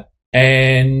computer,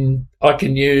 and I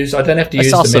don't have to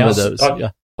use the mouse. Some of those.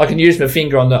 I can use my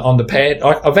finger on the pad.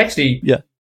 I've actually,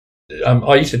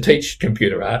 I used to teach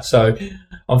computer art, so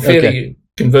I'm fairly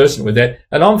conversant with that,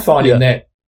 and I'm finding that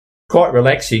quite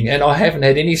relaxing, and I haven't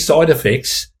had any side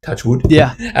effects, touch wood,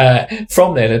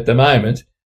 from that at the moment.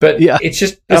 But it's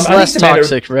just... it's less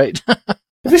toxic, right?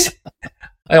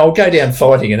 I'll go down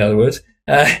fighting, in other words.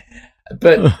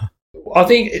 But I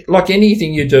think, like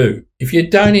anything you do, if you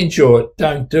don't enjoy it,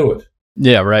 don't do it.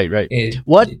 Yeah, right.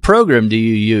 What program do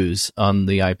you use on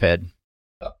the iPad?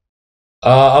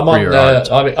 I'm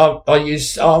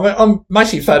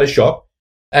mostly Photoshop,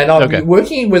 and I'm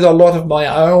working with a lot of my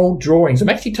old drawings. I'm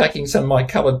actually taking some of my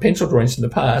coloured pencil drawings from the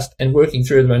past and working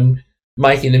through them and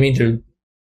making them into...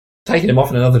 taking them off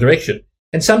in another direction.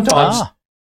 And sometimes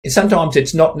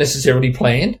it's not necessarily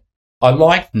planned. I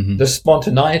like the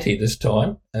spontaneity this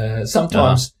time.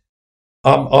 Sometimes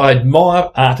I admire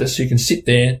artists who can sit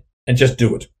there and just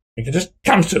do it. It just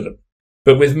comes to them.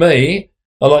 But with me,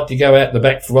 I like to go out the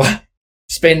back for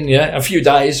spend a few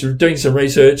days doing some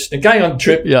research and going on a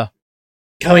trip.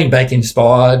 coming back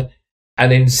inspired, and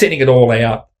then setting it all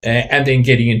out and then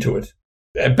getting into it.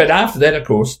 But after that, of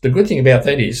course, the good thing about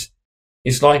that is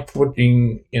it's like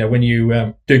putting, when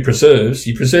you do preserves,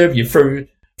 you preserve your fruit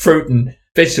and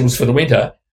vegetables for the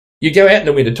winter. You go out in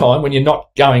the winter time when you're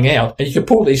not going out, and you can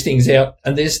pull these things out,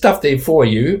 and there's stuff there for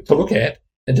you to look at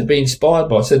and to be inspired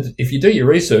by. So if you do your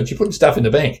research, you're putting stuff in the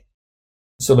bank.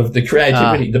 Sort of the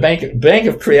creativity, the bank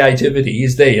of creativity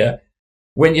is there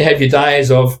when you have your days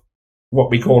of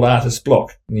what we call artist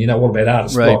block. And you know all about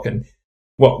artist block and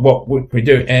what we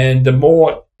do. And the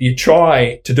more you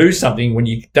try to do something when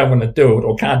you don't want to do it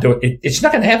or can't do it, it's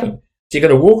not going to happen. So you've got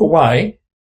to walk away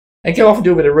and go off and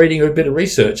do a bit of reading or a bit of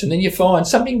research, and then you find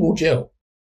something will gel.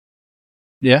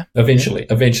 Yeah. Eventually.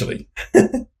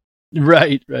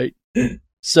 Right.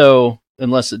 So,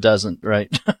 unless it doesn't,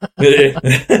 right? Take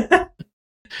up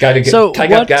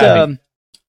gardening.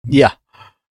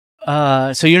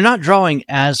 So you're not drawing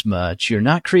as much. You're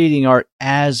not creating art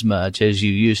as much as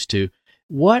you used to.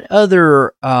 What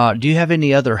other, do you have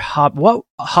any other, what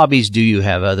hobbies do you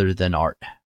have other than art?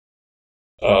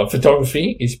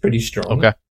 Photography is pretty strong.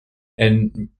 Okay.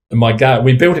 And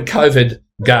we built a COVID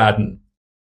garden.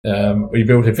 We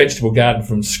built a vegetable garden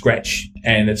from scratch,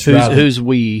 and it's who's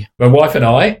we? My wife and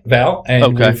I, Val,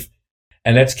 and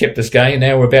and that's kept us going. And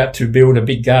now we're about to build a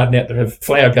big garden a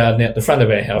flower garden out the front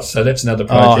of our house. So that's another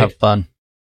project. Oh, have fun.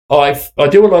 I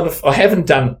do a lot of. I haven't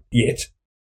done yet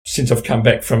since I've come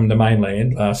back from the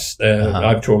mainland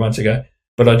over 12 months ago.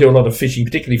 But I do a lot of fishing,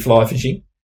 particularly fly fishing.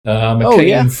 I'm a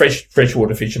keen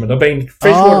freshwater fisherman. I've been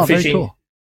freshwater fishing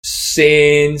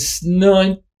since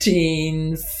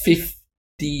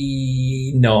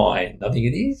 1959, I think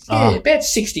it is. Yeah, about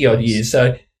 60 odd years.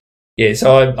 So,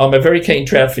 so I'm a very keen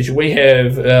trout fisher. We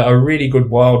have a really good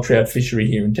wild trout fishery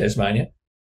here in Tasmania.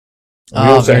 We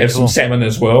also have some salmon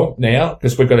as well now,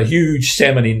 because we've got a huge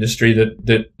salmon industry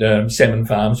that salmon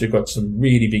farms. We've got some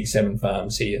really big salmon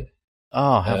farms here.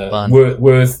 Oh, have fun.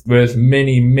 Worth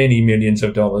many, many millions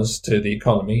of dollars to the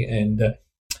economy. And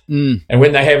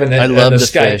when they have I love the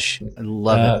fish. I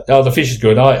love it. Oh, the fish is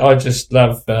good. I just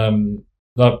love, I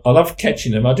love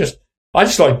catching them. I just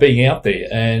like being out there,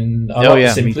 and I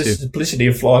like the simplicity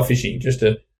of fly fishing. Just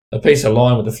a piece of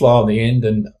line with a fly on the end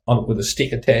and on it with a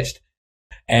stick attached.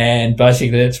 And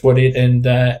basically that's what and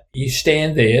you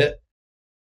stand there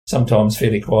sometimes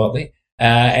fairly quietly.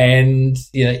 And,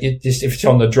 if it's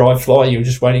on the dry fly, you're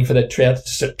just waiting for that trout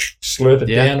to slurp it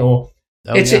down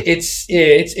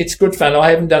it's good fun. I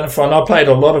haven't done it fun. I played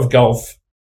a lot of golf,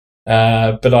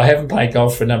 but I haven't played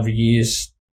golf for a number of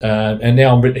years. And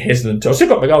now I'm a bit hesitant. I've still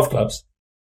got my golf clubs.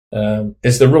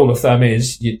 As the rule of thumb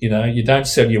is, you don't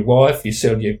sell your wife, you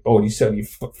sell your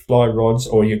fly rods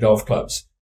or your golf clubs.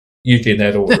 Usually in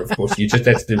that order, of course.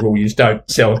 That's the rule. You just don't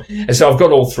sell them. And so I've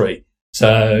got all three.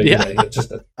 So,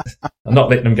 I'm not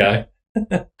letting them go.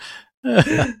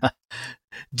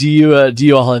 Do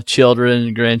you all have children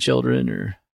and grandchildren,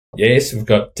 or? Yes, I've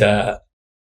got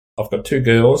two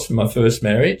girls from my first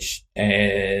marriage,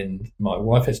 and my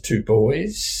wife has two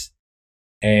boys,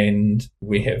 and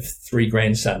we have three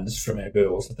grandsons from our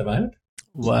girls at the moment.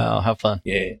 Wow, how fun.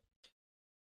 Yeah.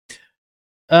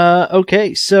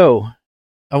 Okay, so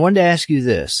I wanted to ask you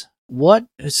this. What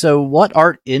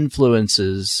art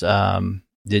influences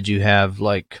did you have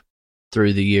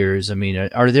through the years? I mean,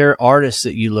 are there artists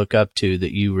that you look up to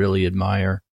that you really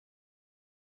admire?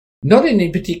 Not in any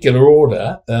particular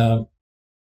order,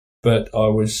 but I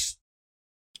was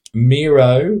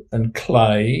Miro and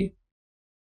Clay,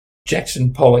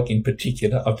 Jackson Pollock in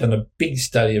particular. I've done a big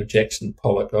study of Jackson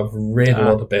Pollock. I've read a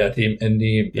lot about him and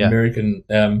the American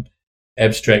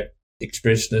abstract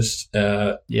expressionists.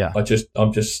 I'm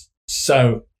just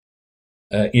so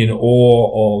in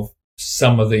awe of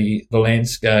some of the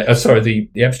landscape.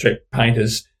 The abstract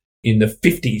painters in the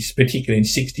 50s, particularly in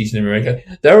 60s in America.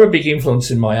 They were a big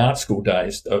influence in my art school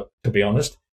days, to be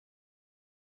honest.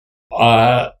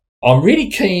 I'm really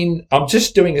keen. I'm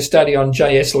just doing a study on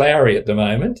J.S. Lowry at the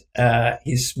moment.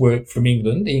 His work from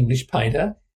England, the English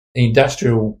painter,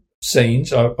 industrial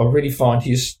scenes. I really find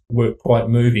his work quite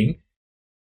moving.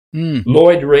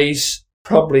 Lloyd Rees,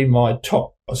 probably my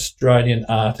top Australian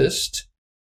artist,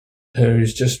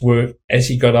 who's just worked as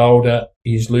he got older.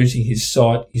 He's losing his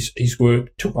sight. His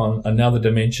work took on another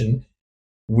dimension,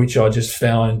 which I just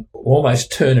found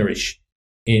almost Turnerish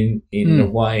in the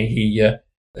way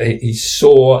he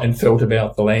saw and felt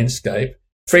about the landscape.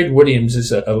 Fred Williams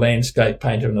is a landscape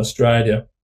painter in Australia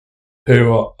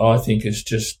who I think is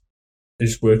just,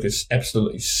 his work is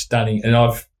absolutely stunning. And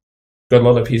I've got a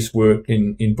lot of his work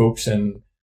in books, and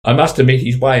I must admit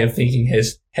his way of thinking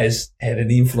has had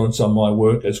an influence on my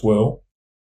work as well.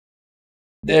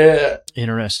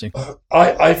 Interesting.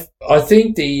 I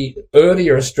think the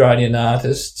earlier Australian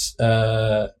artists,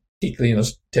 particularly in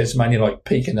Tasmania, like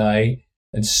Picanet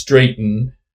and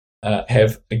Streeton,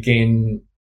 have again.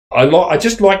 I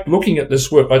just like looking at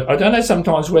this work. I don't know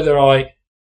sometimes whether I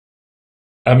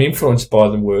am influenced by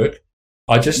the work.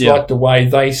 I just like the way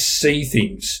they see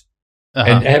things.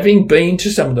 And having been to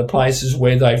some of the places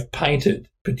where they've painted,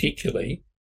 particularly,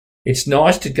 it's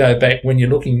nice to go back when you're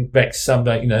looking back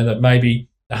someday, that maybe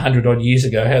 100 odd years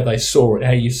ago, how they saw it,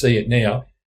 how you see it now.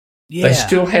 Yeah. They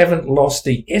still haven't lost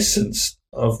the essence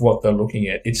of what they're looking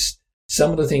at. It's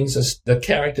some of the things, the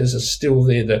characters are still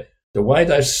there. The way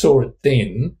they saw it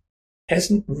then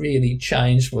hasn't really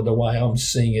changed for the way I'm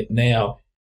seeing it now.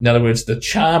 In other words, the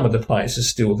charm of the place is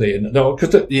still there. No,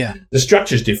 because the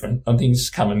structure's different and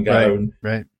things come and go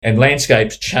and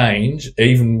landscapes change,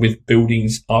 even with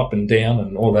buildings up and down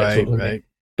and all that sort of thing.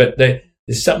 But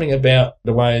there's something about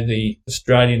the way the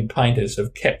Australian painters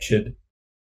have captured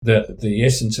the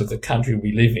essence of the country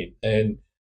we live in. And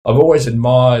I've always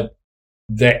admired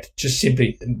that, just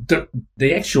simply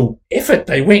the actual effort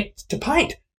they went to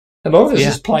paint. A lot of this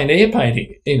is plein air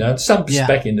painting, some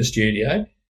back in the studio.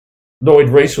 Lloyd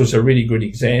Rees was a really good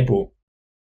example.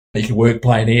 He could work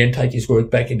plein air and take his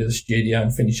work back into the studio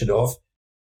and finish it off.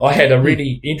 I had a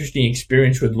really interesting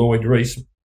experience with Lloyd Rees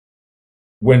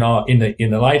when in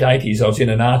the late 80s. I was in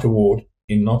an art award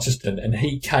in Launceston, and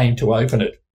he came to open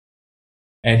it.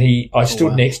 And I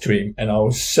stood next to him, and I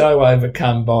was so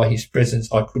overcome by his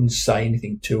presence I couldn't say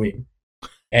anything to him.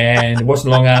 And it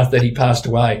wasn't long after that he passed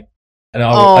away. And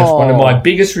it's one of my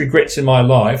biggest regrets in my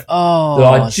life that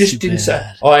I just didn't say.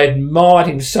 I admired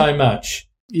him so much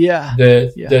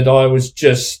that I was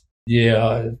just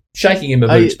shaking him a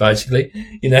boots, basically.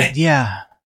 Yeah.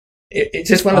 It's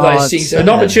just one of those things. Sad. An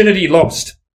opportunity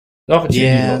lost.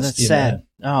 That's sad.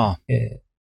 Oh, yeah.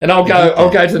 And I'll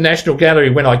go to the National Gallery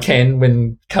when I can,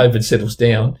 when COVID settles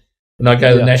down. And I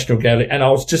go to the National Gallery, and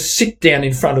I'll just sit down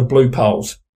in front of blue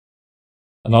poles.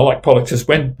 And I like Pollock because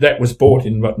when that was bought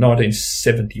in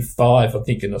 1975, I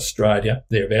think, in Australia,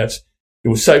 thereabouts, it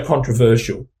was so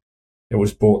controversial. It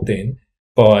was bought then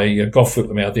by Gough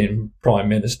Whitlam, our then Prime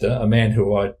Minister, a man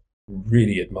who I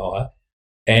really admire.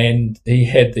 And he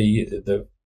had the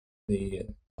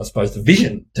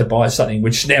vision to buy something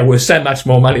which now worth so much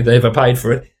more money than they ever paid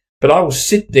for it. But I will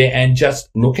sit there and just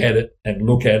look at it and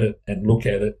look at it and look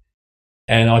at it.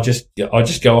 And I just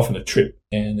go off on a trip,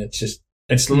 and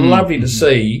it's lovely to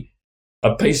see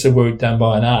a piece of work done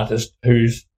by an artist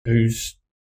whose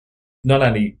not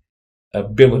only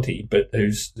ability, but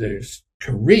whose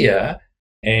career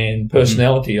and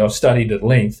personality I've studied at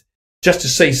length, just to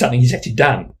see something he's actually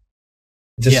done.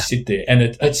 Just sit there. And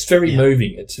it's very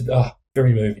moving. It's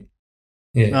very moving.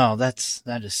 Yeah. Oh, that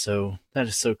is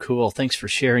so cool. Thanks for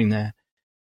sharing that.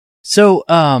 So,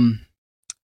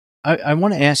 I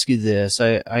want to ask you this.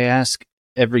 I ask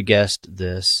every guest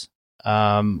this.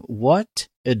 What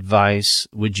advice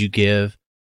would you give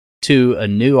to a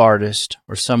new artist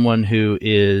or someone who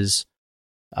is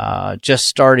just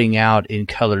starting out in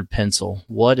colored pencil?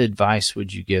 What advice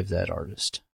would you give that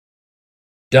artist?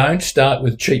 Don't start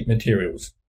with cheap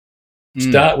materials.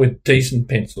 Start with decent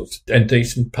pencils and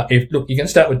decent look, you can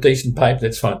start with decent paper,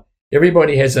 that's fine.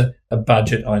 Everybody has a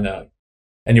budget, I know.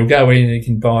 And you'll go in and you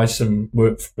can buy some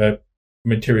work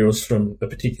materials from a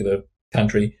particular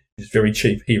country. It's very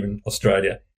cheap here in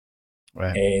Australia.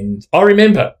 Right. And I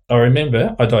remember,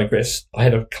 I digress, I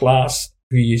had a class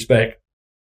a few years back,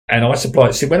 and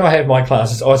when I have my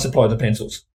classes, I supply the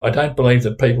pencils. I don't believe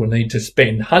that people need to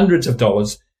spend hundreds of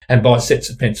dollars and buy sets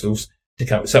of pencils to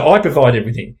cover. So I provide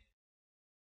everything.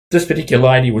 This particular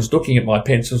lady was looking at my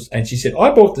pencils, and she said,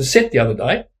 I bought the set the other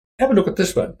day. Have a look at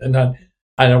this one.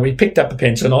 And we picked up a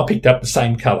pencil, and I picked up the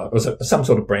same colour. It was some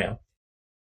sort of brown.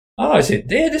 And I said,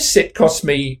 this set cost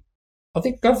me, I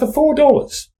think, for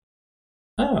 $4.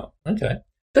 Oh, okay.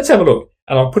 Let's have a look.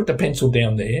 And I put the pencil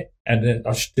down there, and then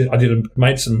I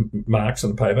made some marks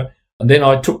on the paper, and then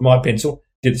I took my pencil,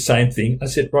 did the same thing. I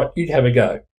said, right, you have a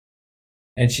go.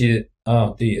 And she said,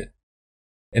 oh dear.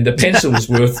 And the pencil was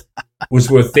worth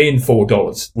then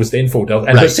 $4,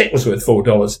 and the set was worth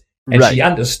 $4. And she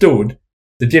understood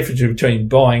the difference between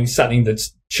buying something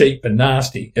that's cheap and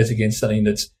nasty as against something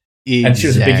that's, and she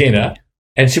was a beginner.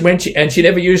 And she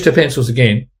never used her pencils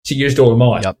again. She used all of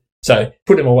mine. Yep. So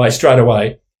put them away straight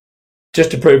away,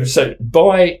 just to prove it. So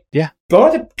buy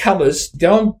the colours.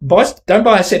 Don't buy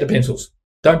a set of pencils.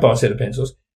 Don't buy a set of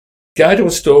pencils. Go to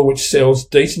a store which sells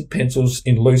decent pencils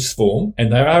in loose form, and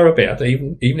there are about,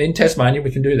 even in Tasmania,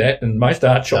 we can do that, and most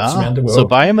art shops around the world. So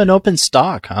buy them in open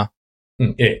stock, huh?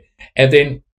 Yeah. And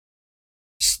then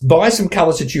Buy some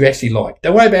colours that you actually like.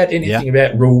 Don't worry about anything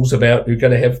about rules about you're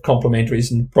going to have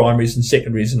complementaries and primaries and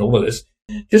secondaries and all of this.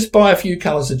 Just buy a few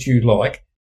colours that you like.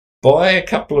 Buy a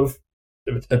couple of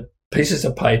pieces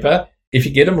of paper. If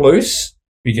you get them loose,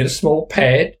 you get a small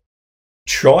pad.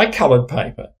 Try coloured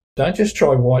paper. Don't just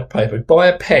try white paper. Buy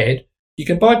a pad. You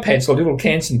can buy pads, like little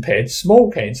Canson pads,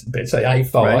 small Canson pads, say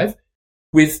A5,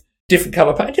 with different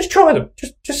colour paper. Just try them.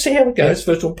 Just see how it goes.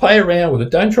 First of all, play around with it.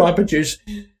 Don't try and produce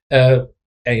a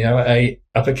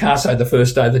Picasso the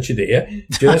first day that you're there.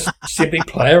 Just simply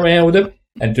play around with it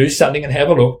and do something and have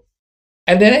a look.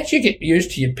 And then as you get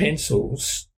used to your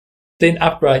pencils, then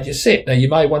upgrade your set. Now, you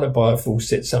may want to buy a full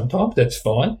set sometimes. That's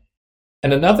fine.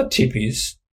 And another tip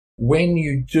is when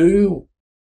you do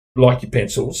like your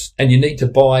pencils and you need to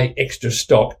buy extra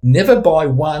stock, never buy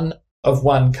one of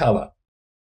one colour.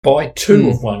 Buy two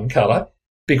of one colour,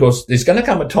 because there's going to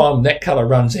come a time when that colour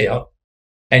runs out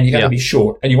and you're going to be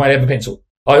short and you won't have a pencil.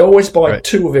 I always buy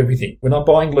two of everything. When I'm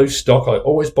buying loose stock, I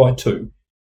always buy two.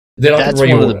 Then I can reorder.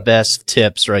 That's one of the best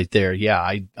tips right there. Yeah,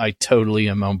 I totally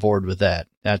am on board with that.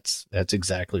 That's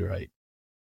exactly right.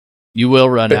 You will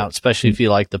run out, especially if you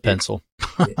like the pencil.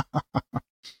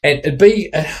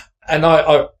 And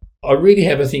I really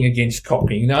have a thing against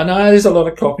copying. Now, I know there's a lot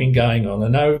of copying going on. I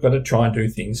know we've got to try and do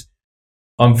things.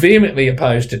 I'm vehemently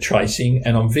opposed to tracing,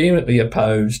 and I'm vehemently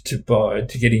opposed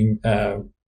to getting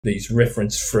these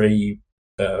reference-free,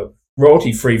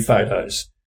 royalty-free photos.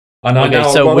 And I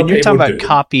know so when you're talking about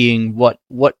copying, what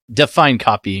define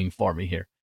copying for me here?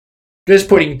 Just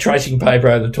putting tracing paper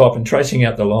over the top and tracing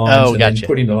out the lines, then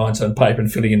putting the lines on paper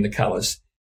and filling in the colours.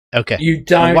 Okay. You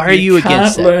don't. Why are you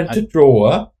against that? Learn to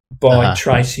draw by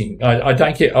tracing. I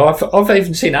don't get. I've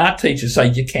even seen art teachers say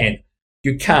you can.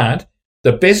 You can't.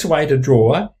 The best way to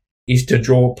draw is to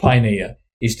draw plein air.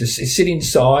 Is to sit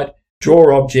inside,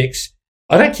 draw objects.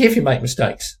 I don't care if you make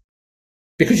mistakes,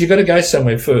 because you've got to go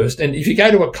somewhere first. And if you go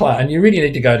to a class, and you really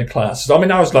need to go to classes. I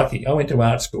mean, I was lucky. I went to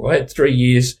art school. I had 3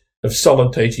 years of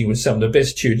solid teaching with some of the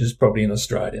best tutors probably in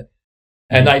Australia.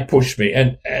 And they pushed me,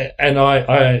 and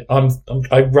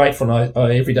I'm grateful. And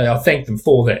I every day I thank them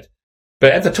for that.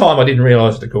 But at the time, I didn't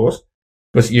realise it, of course,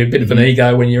 because you're a bit of an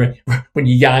ego when you're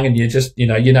young and you just you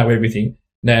know everything.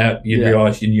 Now you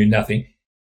realise you knew nothing.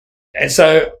 And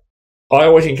so I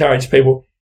always encourage people,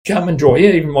 come and draw.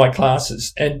 Even my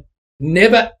classes, and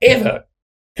never ever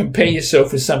compare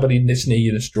yourself with somebody that's near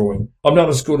you that's drawing. I'm not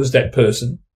as good as that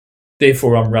person,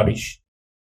 therefore I'm rubbish.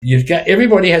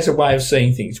 Everybody has a way of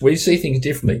seeing things. We see things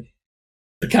differently.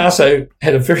 Picasso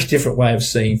had a very different way of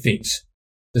seeing things.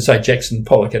 To say Jackson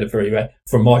Pollock had a very way,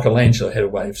 from Michelangelo had a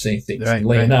way of seeing things, and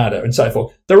Leonardo and so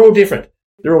forth. They're all different.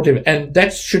 And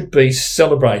that should be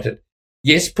celebrated.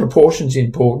 Yes, proportion's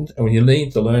important, and when you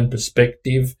need to learn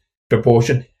perspective,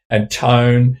 proportion, and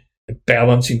tone, and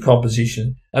balance in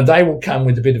composition, and they will come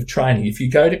with a bit of training. If you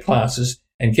go to classes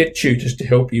and get tutors to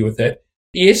help you with that,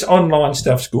 yes, online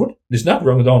stuff's good. There's nothing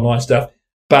wrong with online stuff,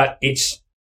 but it's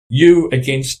you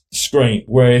against the screen.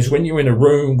 Whereas when you're in a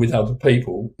room with other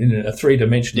people in a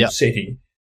three-dimensional setting,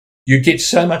 you get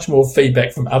so much more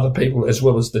feedback from other people as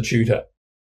well as the tutor.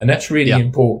 And that's really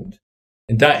important.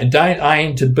 And don't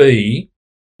aim to be,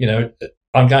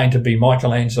 I'm going to be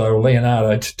Michelangelo or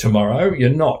Leonardo tomorrow. You're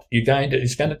not.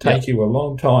 It's going to take you a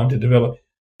long time to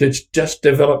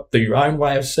develop your own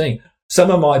way of seeing.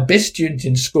 Some of my best students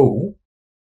in school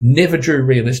never drew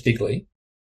realistically,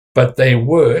 but their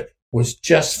work was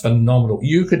just phenomenal.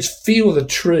 You could feel the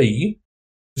tree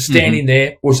standing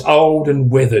there was old and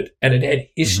weathered, and it had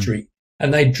history,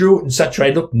 and they drew it in such a way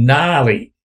it looked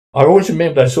gnarly. I always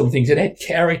remember those sort of things. It had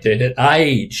character, it had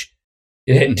age,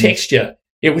 it had texture.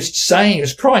 It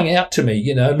was crying out to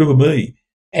me, look at me.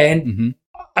 And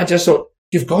I just thought,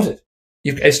 you've got it.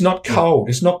 It's not cold.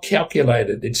 It's not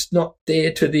calculated. It's not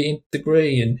there to the nth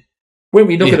degree. And when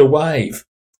we look at a wave,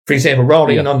 for example,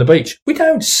 rolling in on the beach, we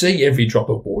don't see every drop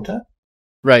of water.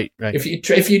 Right. If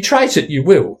you trace it, you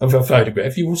will, of a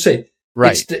photograph, you will see.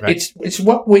 It's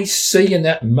what we see in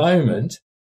that moment.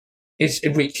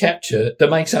 If we capture, that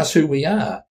makes us who we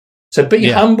are. So be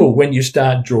humble when you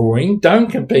start drawing.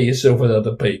 Don't compare yourself with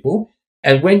other people.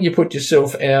 And when you put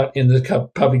yourself out in the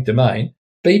public domain,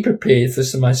 be prepared for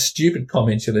some most stupid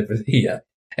comments you'll ever hear,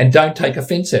 and don't take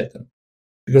offence at them,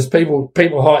 because people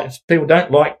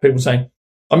don't like people saying.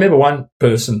 I remember one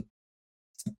person,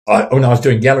 when I was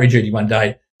doing gallery duty one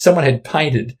day, someone had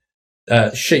painted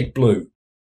sheep blue.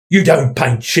 You don't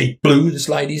paint sheep blue, this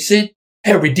lady said.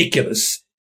 How ridiculous.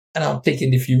 And I'm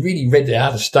thinking, if you really read the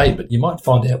artist statement, you might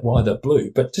find out why they're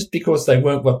blue. But just because they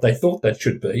weren't what they thought they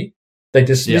should be, they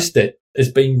dismissed it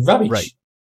as being rubbish.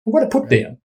 What a put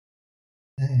down.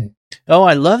 Oh,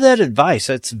 I love that advice.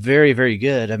 That's very, very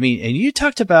good. I mean, and you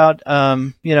talked about,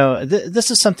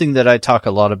 this is something that I talk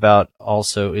a lot about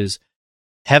also is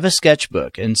have a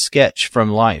sketchbook and sketch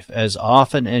from life as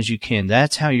often as you can.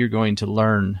 That's how you're going to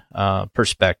learn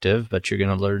perspective, but you're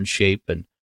going to learn shape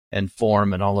and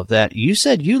form and all of that. You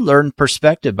said you learned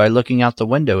perspective by looking out the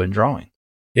window and drawing.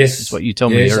 Yes. That's what you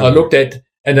told me earlier. I looked at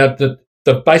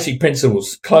the basic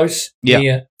principles, close,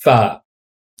 near, far.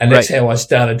 And that's how I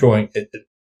started drawing.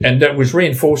 And that was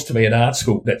reinforced to me in art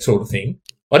school, that sort of thing.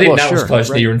 I didn't know it was close,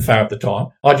 near, and far at the time.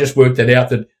 I just worked it out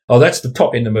that, that's the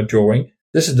top end of my drawing.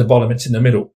 This is the bottom, it's in the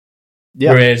middle.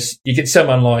 Yeah. Whereas you get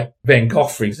someone like Van Gogh,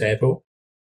 for example,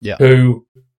 who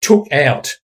took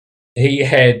out, he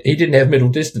didn't have middle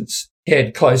distance. He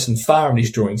had close and far in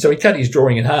his drawing. So he cut his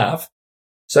drawing in half.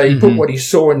 So he put what he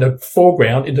saw in the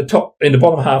foreground in the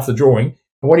bottom half of the drawing,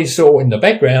 and what he saw in the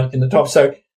background in the top.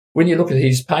 So when you look at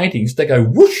his paintings, they go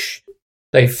whoosh.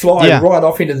 They fly right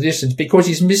off into the distance because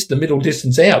he's missed the middle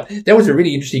distance out. That was a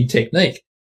really interesting technique,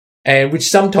 and which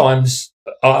sometimes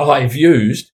I've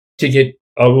used to get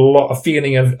a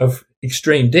feeling of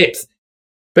extreme depth.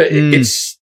 But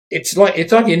it's like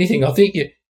anything. I think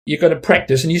you got to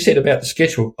practice. And you said about the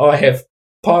sketchbook. I have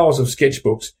piles of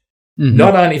sketchbooks,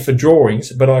 not only for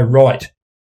drawings, but I write.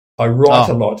 I write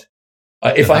a lot.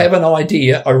 If I have an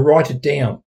idea, I write it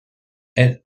down,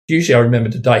 and usually I remember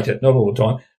to date it, not all the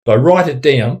time. But I write it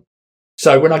down,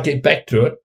 so when I get back to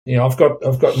it, I've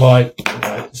got my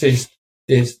here's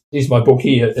my book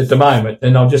here at the moment,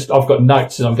 and I've got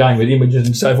notes and I'm going with images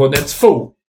and so forth. And it's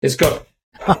full. It's got,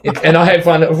 and I have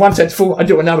one. Once that's full, I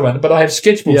do another one. But I have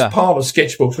sketchbooks, pile of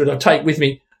sketchbooks that I take with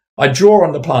me. I draw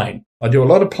on the plane. I do a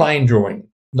lot of plane drawing.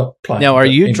 Not plane. Now, are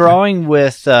you drawing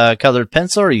with colored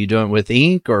pencil, or are you doing it with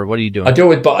ink, or what are you doing? I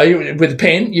do it with a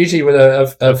pen, usually with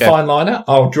a fine liner.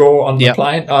 I'll draw on the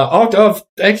plane. I've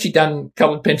actually done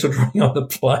colored pencil drawing on the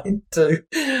plane too.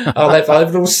 I have a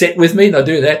little set with me, and I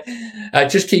do that.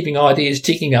 Just keeping ideas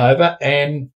ticking over,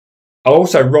 and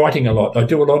also writing a lot. I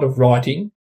do a lot of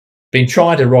writing. Been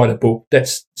trying to write a book.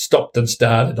 That's stopped and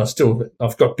started.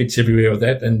 I've got bits everywhere of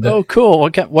that. And oh, cool!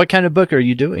 What kind of book are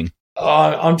you doing?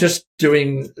 I'm just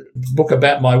doing a book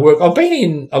about my work. I've been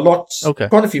in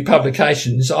quite a few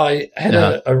publications. I had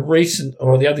a recent,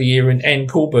 or the other year, in Anne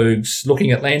Koolberg's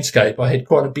Looking at Landscape. I had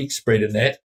quite a big spread in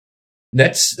that. And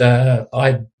that's, there's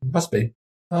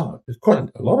quite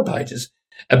a lot of pages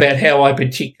about how I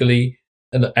particularly,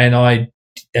 and I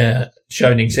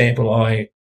show an example. I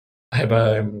have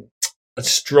a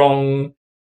strong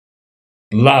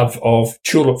love of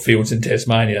tulip fields in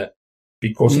Tasmania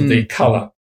because of their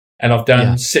colour. And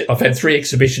I've had 3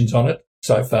 exhibitions on it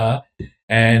so far,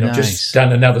 and I've just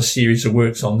done another series of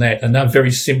works on that. Another very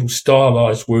simple,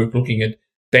 stylised work looking at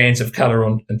bands of colour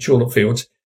on tulip fields.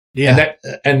 Yeah,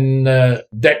 and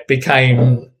that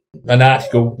became an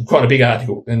article, quite a big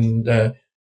article, and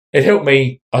it helped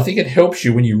me. I think it helps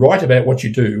you when you write about what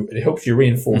you do. It helps you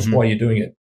reinforce why you're doing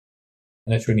it,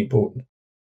 and that's really important.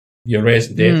 Your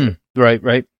raison d'être.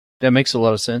 Right. That makes a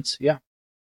lot of sense. Yeah,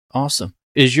 awesome.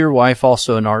 Is your wife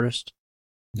also an artist?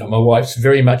 No, my wife's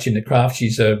very much in the craft.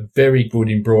 She's a very good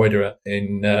embroiderer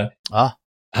in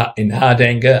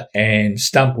hardanger and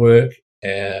stump work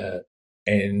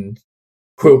and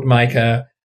quilt maker.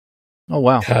 Oh,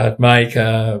 wow. Card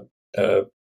maker,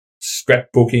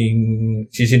 scrapbooking.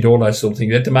 She's into all those sort of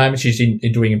things. At the moment, she's in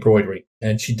doing embroidery,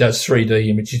 and she does 3D.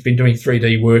 I mean, she's been doing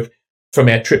 3D work from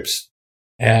our trips.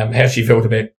 How she felt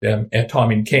about our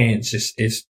time in Cairns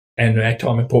is and our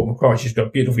time in Port Macquarie. She's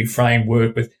got beautifully framed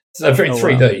work with very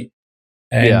 3D. Wow.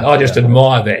 And I just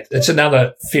admire that. It's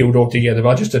another field altogether, but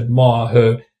I just admire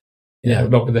her,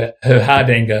 look at that, her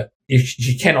hardanger. If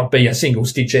she cannot be a single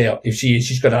stitch out, if she is,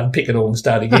 she's got to unpick it all and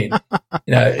start again.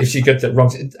 If she got the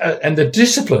wrong, and the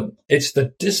discipline, it's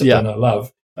the discipline I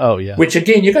love. Oh, yeah. Which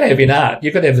again, you've got to have in art.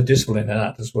 You've got to have the discipline in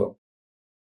art as well.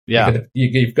 Yeah.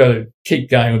 You've got to keep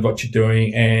going with what you're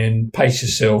doing and pace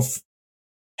yourself.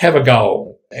 Have a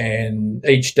goal, and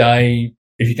each day,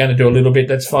 if you're going to do a little bit,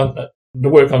 that's fine. The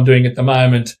work I'm doing at the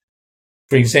moment,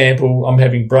 for example, I'm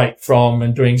having break from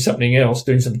and doing something else,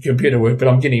 doing some computer work, but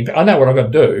I know what I've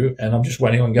got to do, and I'm just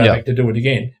waiting on going back to do it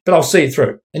again. But I'll see it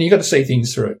through, and you've got to see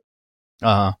things through.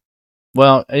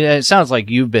 Well, it sounds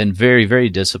like you've been very, very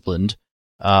disciplined.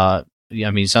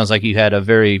 It sounds like you had a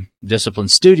very disciplined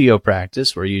studio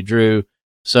practice where you drew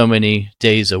so many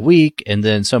days a week and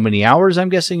then so many hours, I'm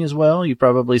guessing, as well. You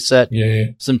probably set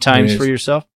some times for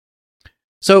yourself.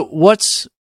 So what's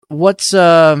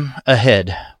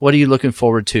ahead? What are you looking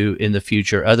forward to in the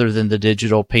future other than the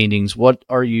digital paintings? What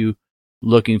are you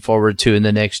looking forward to in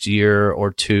the next year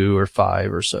or 2 or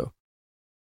 5 or so?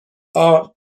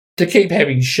 to keep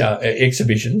having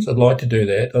exhibitions. I'd like to do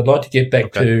that. I'd like to get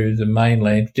back to the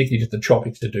mainland, particularly to the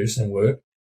tropics, to do some work.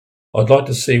 I'd like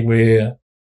to see where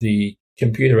the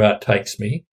computer art takes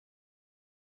me.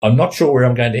 I'm not sure where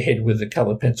I'm going to head with the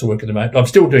coloured pencil work at the moment. I'm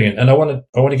still doing it, and I want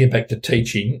to get back to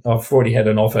teaching. I've already had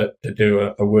an offer to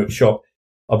do a workshop.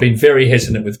 I've been very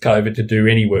hesitant with COVID to do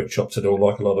any workshops at all,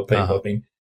 like a lot of people. I've been,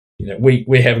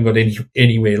 we haven't got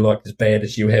anywhere like as bad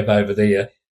as you have over there.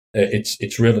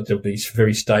 It's relatively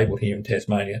very stable here in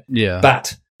Tasmania. Yeah.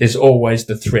 But there's always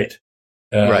the threat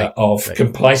of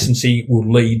complacency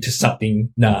will lead to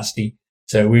something nasty.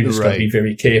 So we've just got to be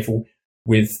very careful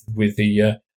with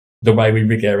the way we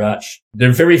rig our art. There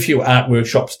are very few art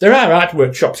workshops. There are art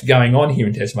workshops going on here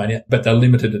in Tasmania, but they're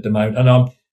limited at the moment.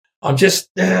 And I'm just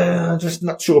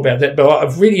not sure about that. But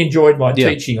I've really enjoyed my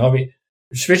teaching. I mean,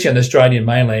 especially on the Australian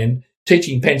mainland,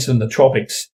 teaching pencil in the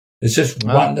tropics is just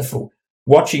wonderful.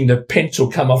 Watching the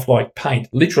pencil come off like paint,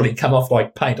 literally come off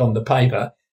like paint on the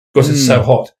paper because it's so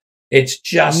hot. It's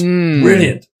just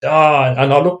brilliant.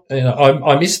 And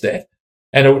I miss that.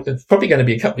 And it's probably going to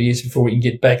be a couple of years before we can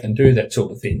get back and do that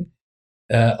sort of thing.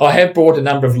 I have bought a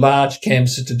number of large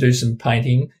canvases to do some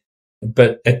painting,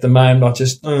 but at the moment I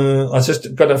just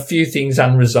got a few things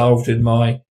unresolved in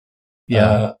my.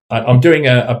 I'm doing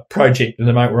a project at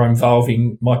the moment where I'm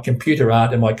involving my computer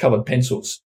art and my coloured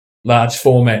pencils, large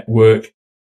format work.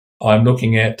 I'm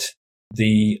looking at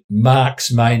the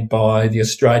marks made by the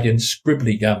Australian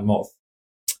scribbly gum moth.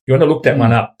 You want to look that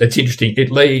one up? That's interesting.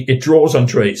 It draws on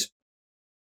trees.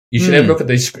 You should have a look at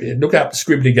these. Look up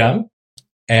scribbly gum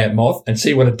and moth and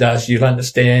see what it does. You'll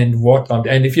understand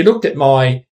and if you looked at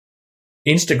my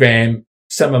Instagram,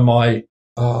 some of my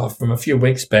from a few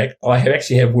weeks back, I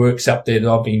actually have works up there that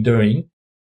I've been doing.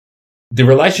 The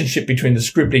relationship between the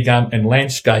scribbly gum and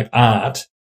landscape art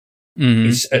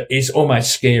is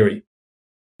almost scary.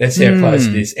 That's how close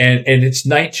it is, and it's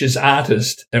nature's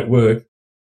artist at work,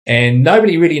 and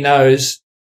nobody really knows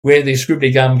where the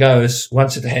scribbly gum goes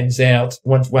once it hands out,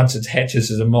 once it hatches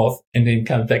as a moth and then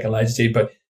comes back and lays its egg.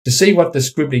 But to see what the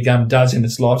scribbly gum does in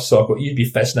its life cycle, you'd be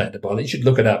fascinated by it. You should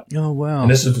look it up. Oh, wow.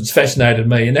 And this is what's fascinated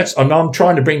me. And I'm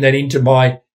trying to bring that into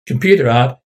my computer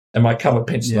art and my coloured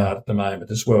pencil art at the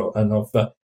moment as well. And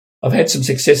I've had some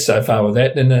success so far with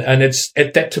that. And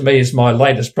that to me is my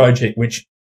latest project, which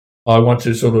I want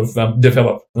to sort of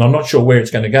develop. And I'm not sure where it's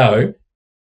going to go,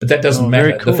 but that doesn't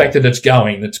matter. Cool. The fact that it's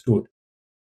going, that's good.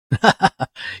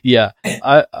 Yeah,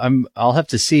 I'll have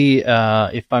to see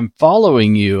if I'm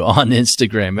following you on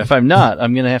Instagram. If I'm not,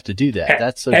 I'm going to have to do that.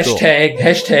 That's so cool.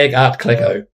 Hashtag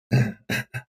ArtClecko.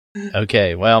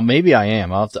 Okay, well, maybe I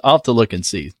am. I'll have to look and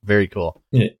see. Very cool.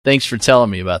 Yeah. Thanks for telling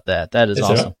me about that. That is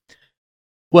awesome. Right.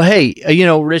 Well, hey,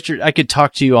 Richard, I could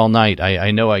talk to you all night.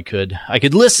 I know I could. I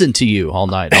could listen to you all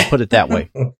night. I'll put it that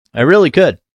way. I really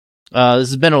could. This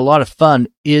has been a lot of fun.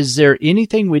 Is there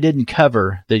anything we didn't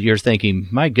cover that you're thinking,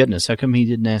 my goodness, how come he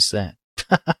didn't ask that?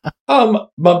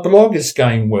 My blog is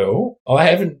going well. I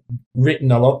haven't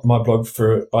written a lot on my blog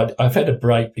I've had a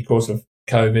break because of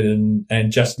COVID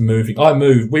and just moving. I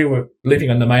moved. We were living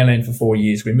on the mainland for 4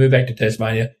 years. We moved back to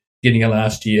Tasmania beginning of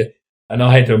last year, and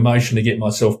I had to emotionally get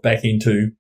myself back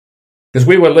into, because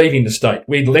we were leaving the state.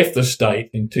 We'd left the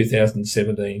state in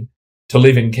 2017 to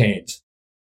live in Cairns.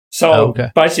 So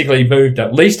basically moved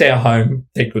up, leased our home,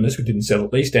 thank goodness we didn't sell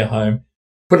it, leased our home,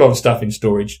 put a lot of stuff in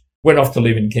storage, went off to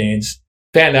live in Cairns,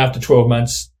 found after 12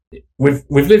 months, we've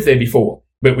lived there before,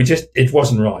 but it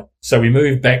wasn't right. So we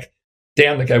moved back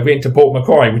down we went to Port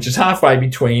Macquarie, which is halfway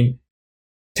between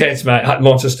Tasmania,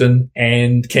 Launceston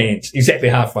and Cairns, exactly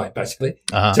halfway basically.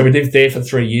 So we lived there for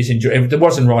 3 years, and it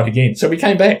wasn't right again. So we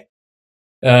came back.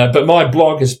 But my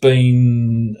blog has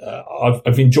been,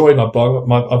 I've enjoyed my blog.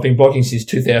 I've been blogging since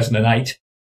 2008.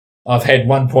 I've had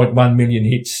 1.1 million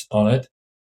hits on it.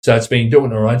 So it's been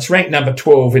doing all right. It's ranked number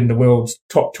 12 in the world's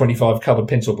top 25 coloured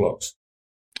pencil blogs.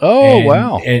 Oh,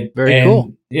 wow. Very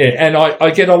cool. Yeah. And I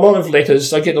get a lot of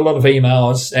letters. I get a lot of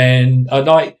emails, and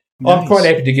I'm quite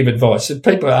happy to give advice. If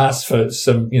people ask for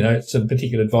some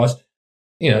particular advice,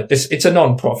 it's a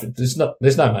non-profit. There's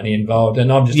no money involved,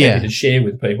 and I'm just happy to share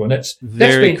with people. And that's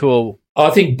been cool. I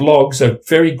think blogs are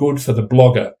very good for the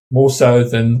blogger, more so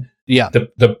than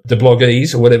the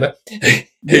bloggies or whatever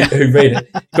who read it,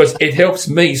 because it helps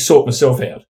me sort myself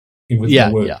out with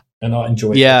my work, and I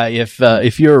enjoy it. Yeah,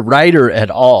 if you're a writer at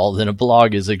all, then a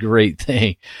blog is a great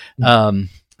thing.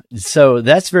 So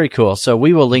that's very cool. So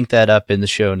we will link that up in the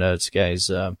show notes,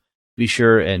 guys. Be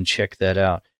sure and check that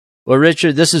out. Well,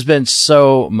 Richard, this has been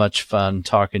so much fun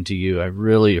talking to you. I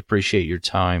really appreciate your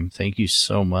time. Thank you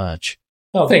so much.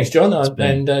 Oh, thanks, John.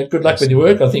 And good luck with your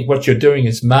work. I think what you're doing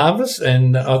is marvellous,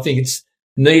 and I think it's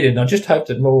needed. And I just hope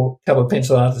that more coloured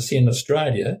pencil artists in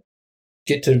Australia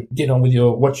get on with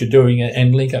what you're doing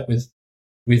and link up with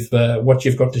what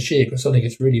you've got to share, because I think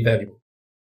it's really valuable.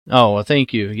 Oh, well,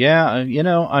 thank you. Yeah,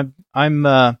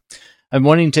 I'm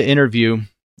wanting to interview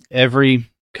every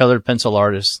colored pencil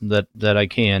artist that I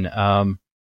can.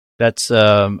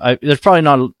 There's probably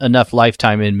not enough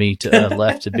lifetime in me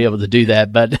left to be able to do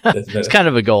that, but it's kind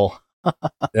of a goal.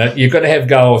 You've got to have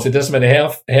goals. It doesn't matter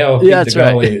how big the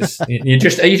goal is. You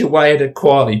just eat away at it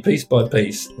quietly, piece by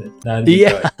piece. No,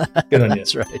 yeah, good on you.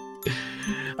 That's right.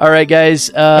 All right, guys.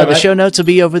 The show notes will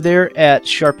be over there at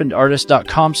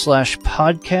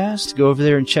sharpenedartist.com/podcast. Go over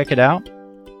there and check it out.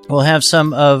 We'll have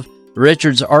some of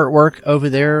Richard's artwork over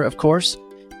there, of course.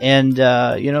 And,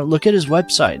 look at his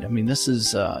website. I mean, this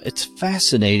is, it's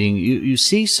fascinating. You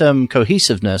see some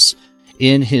cohesiveness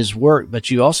in his work,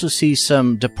 but you also see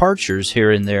some departures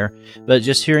here and there. But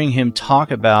just hearing him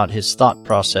talk about his thought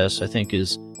process, I think,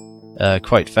 is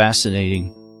quite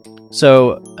fascinating.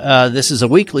 So this is a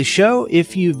weekly show.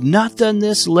 If you've not done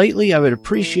this lately, I would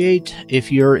appreciate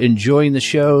if you're enjoying the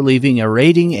show, leaving a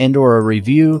rating and or a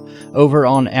review over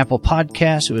on Apple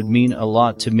Podcasts. It would mean a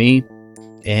lot to me.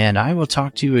 And I will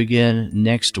talk to you again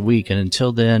next week. And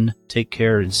until then, take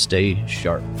care and stay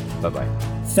sharp. Bye-bye.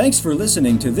 Thanks for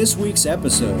listening to this week's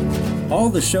episode. All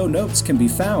the show notes can be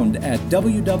found at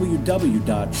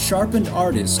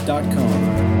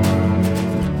www.sharpenedartist.com.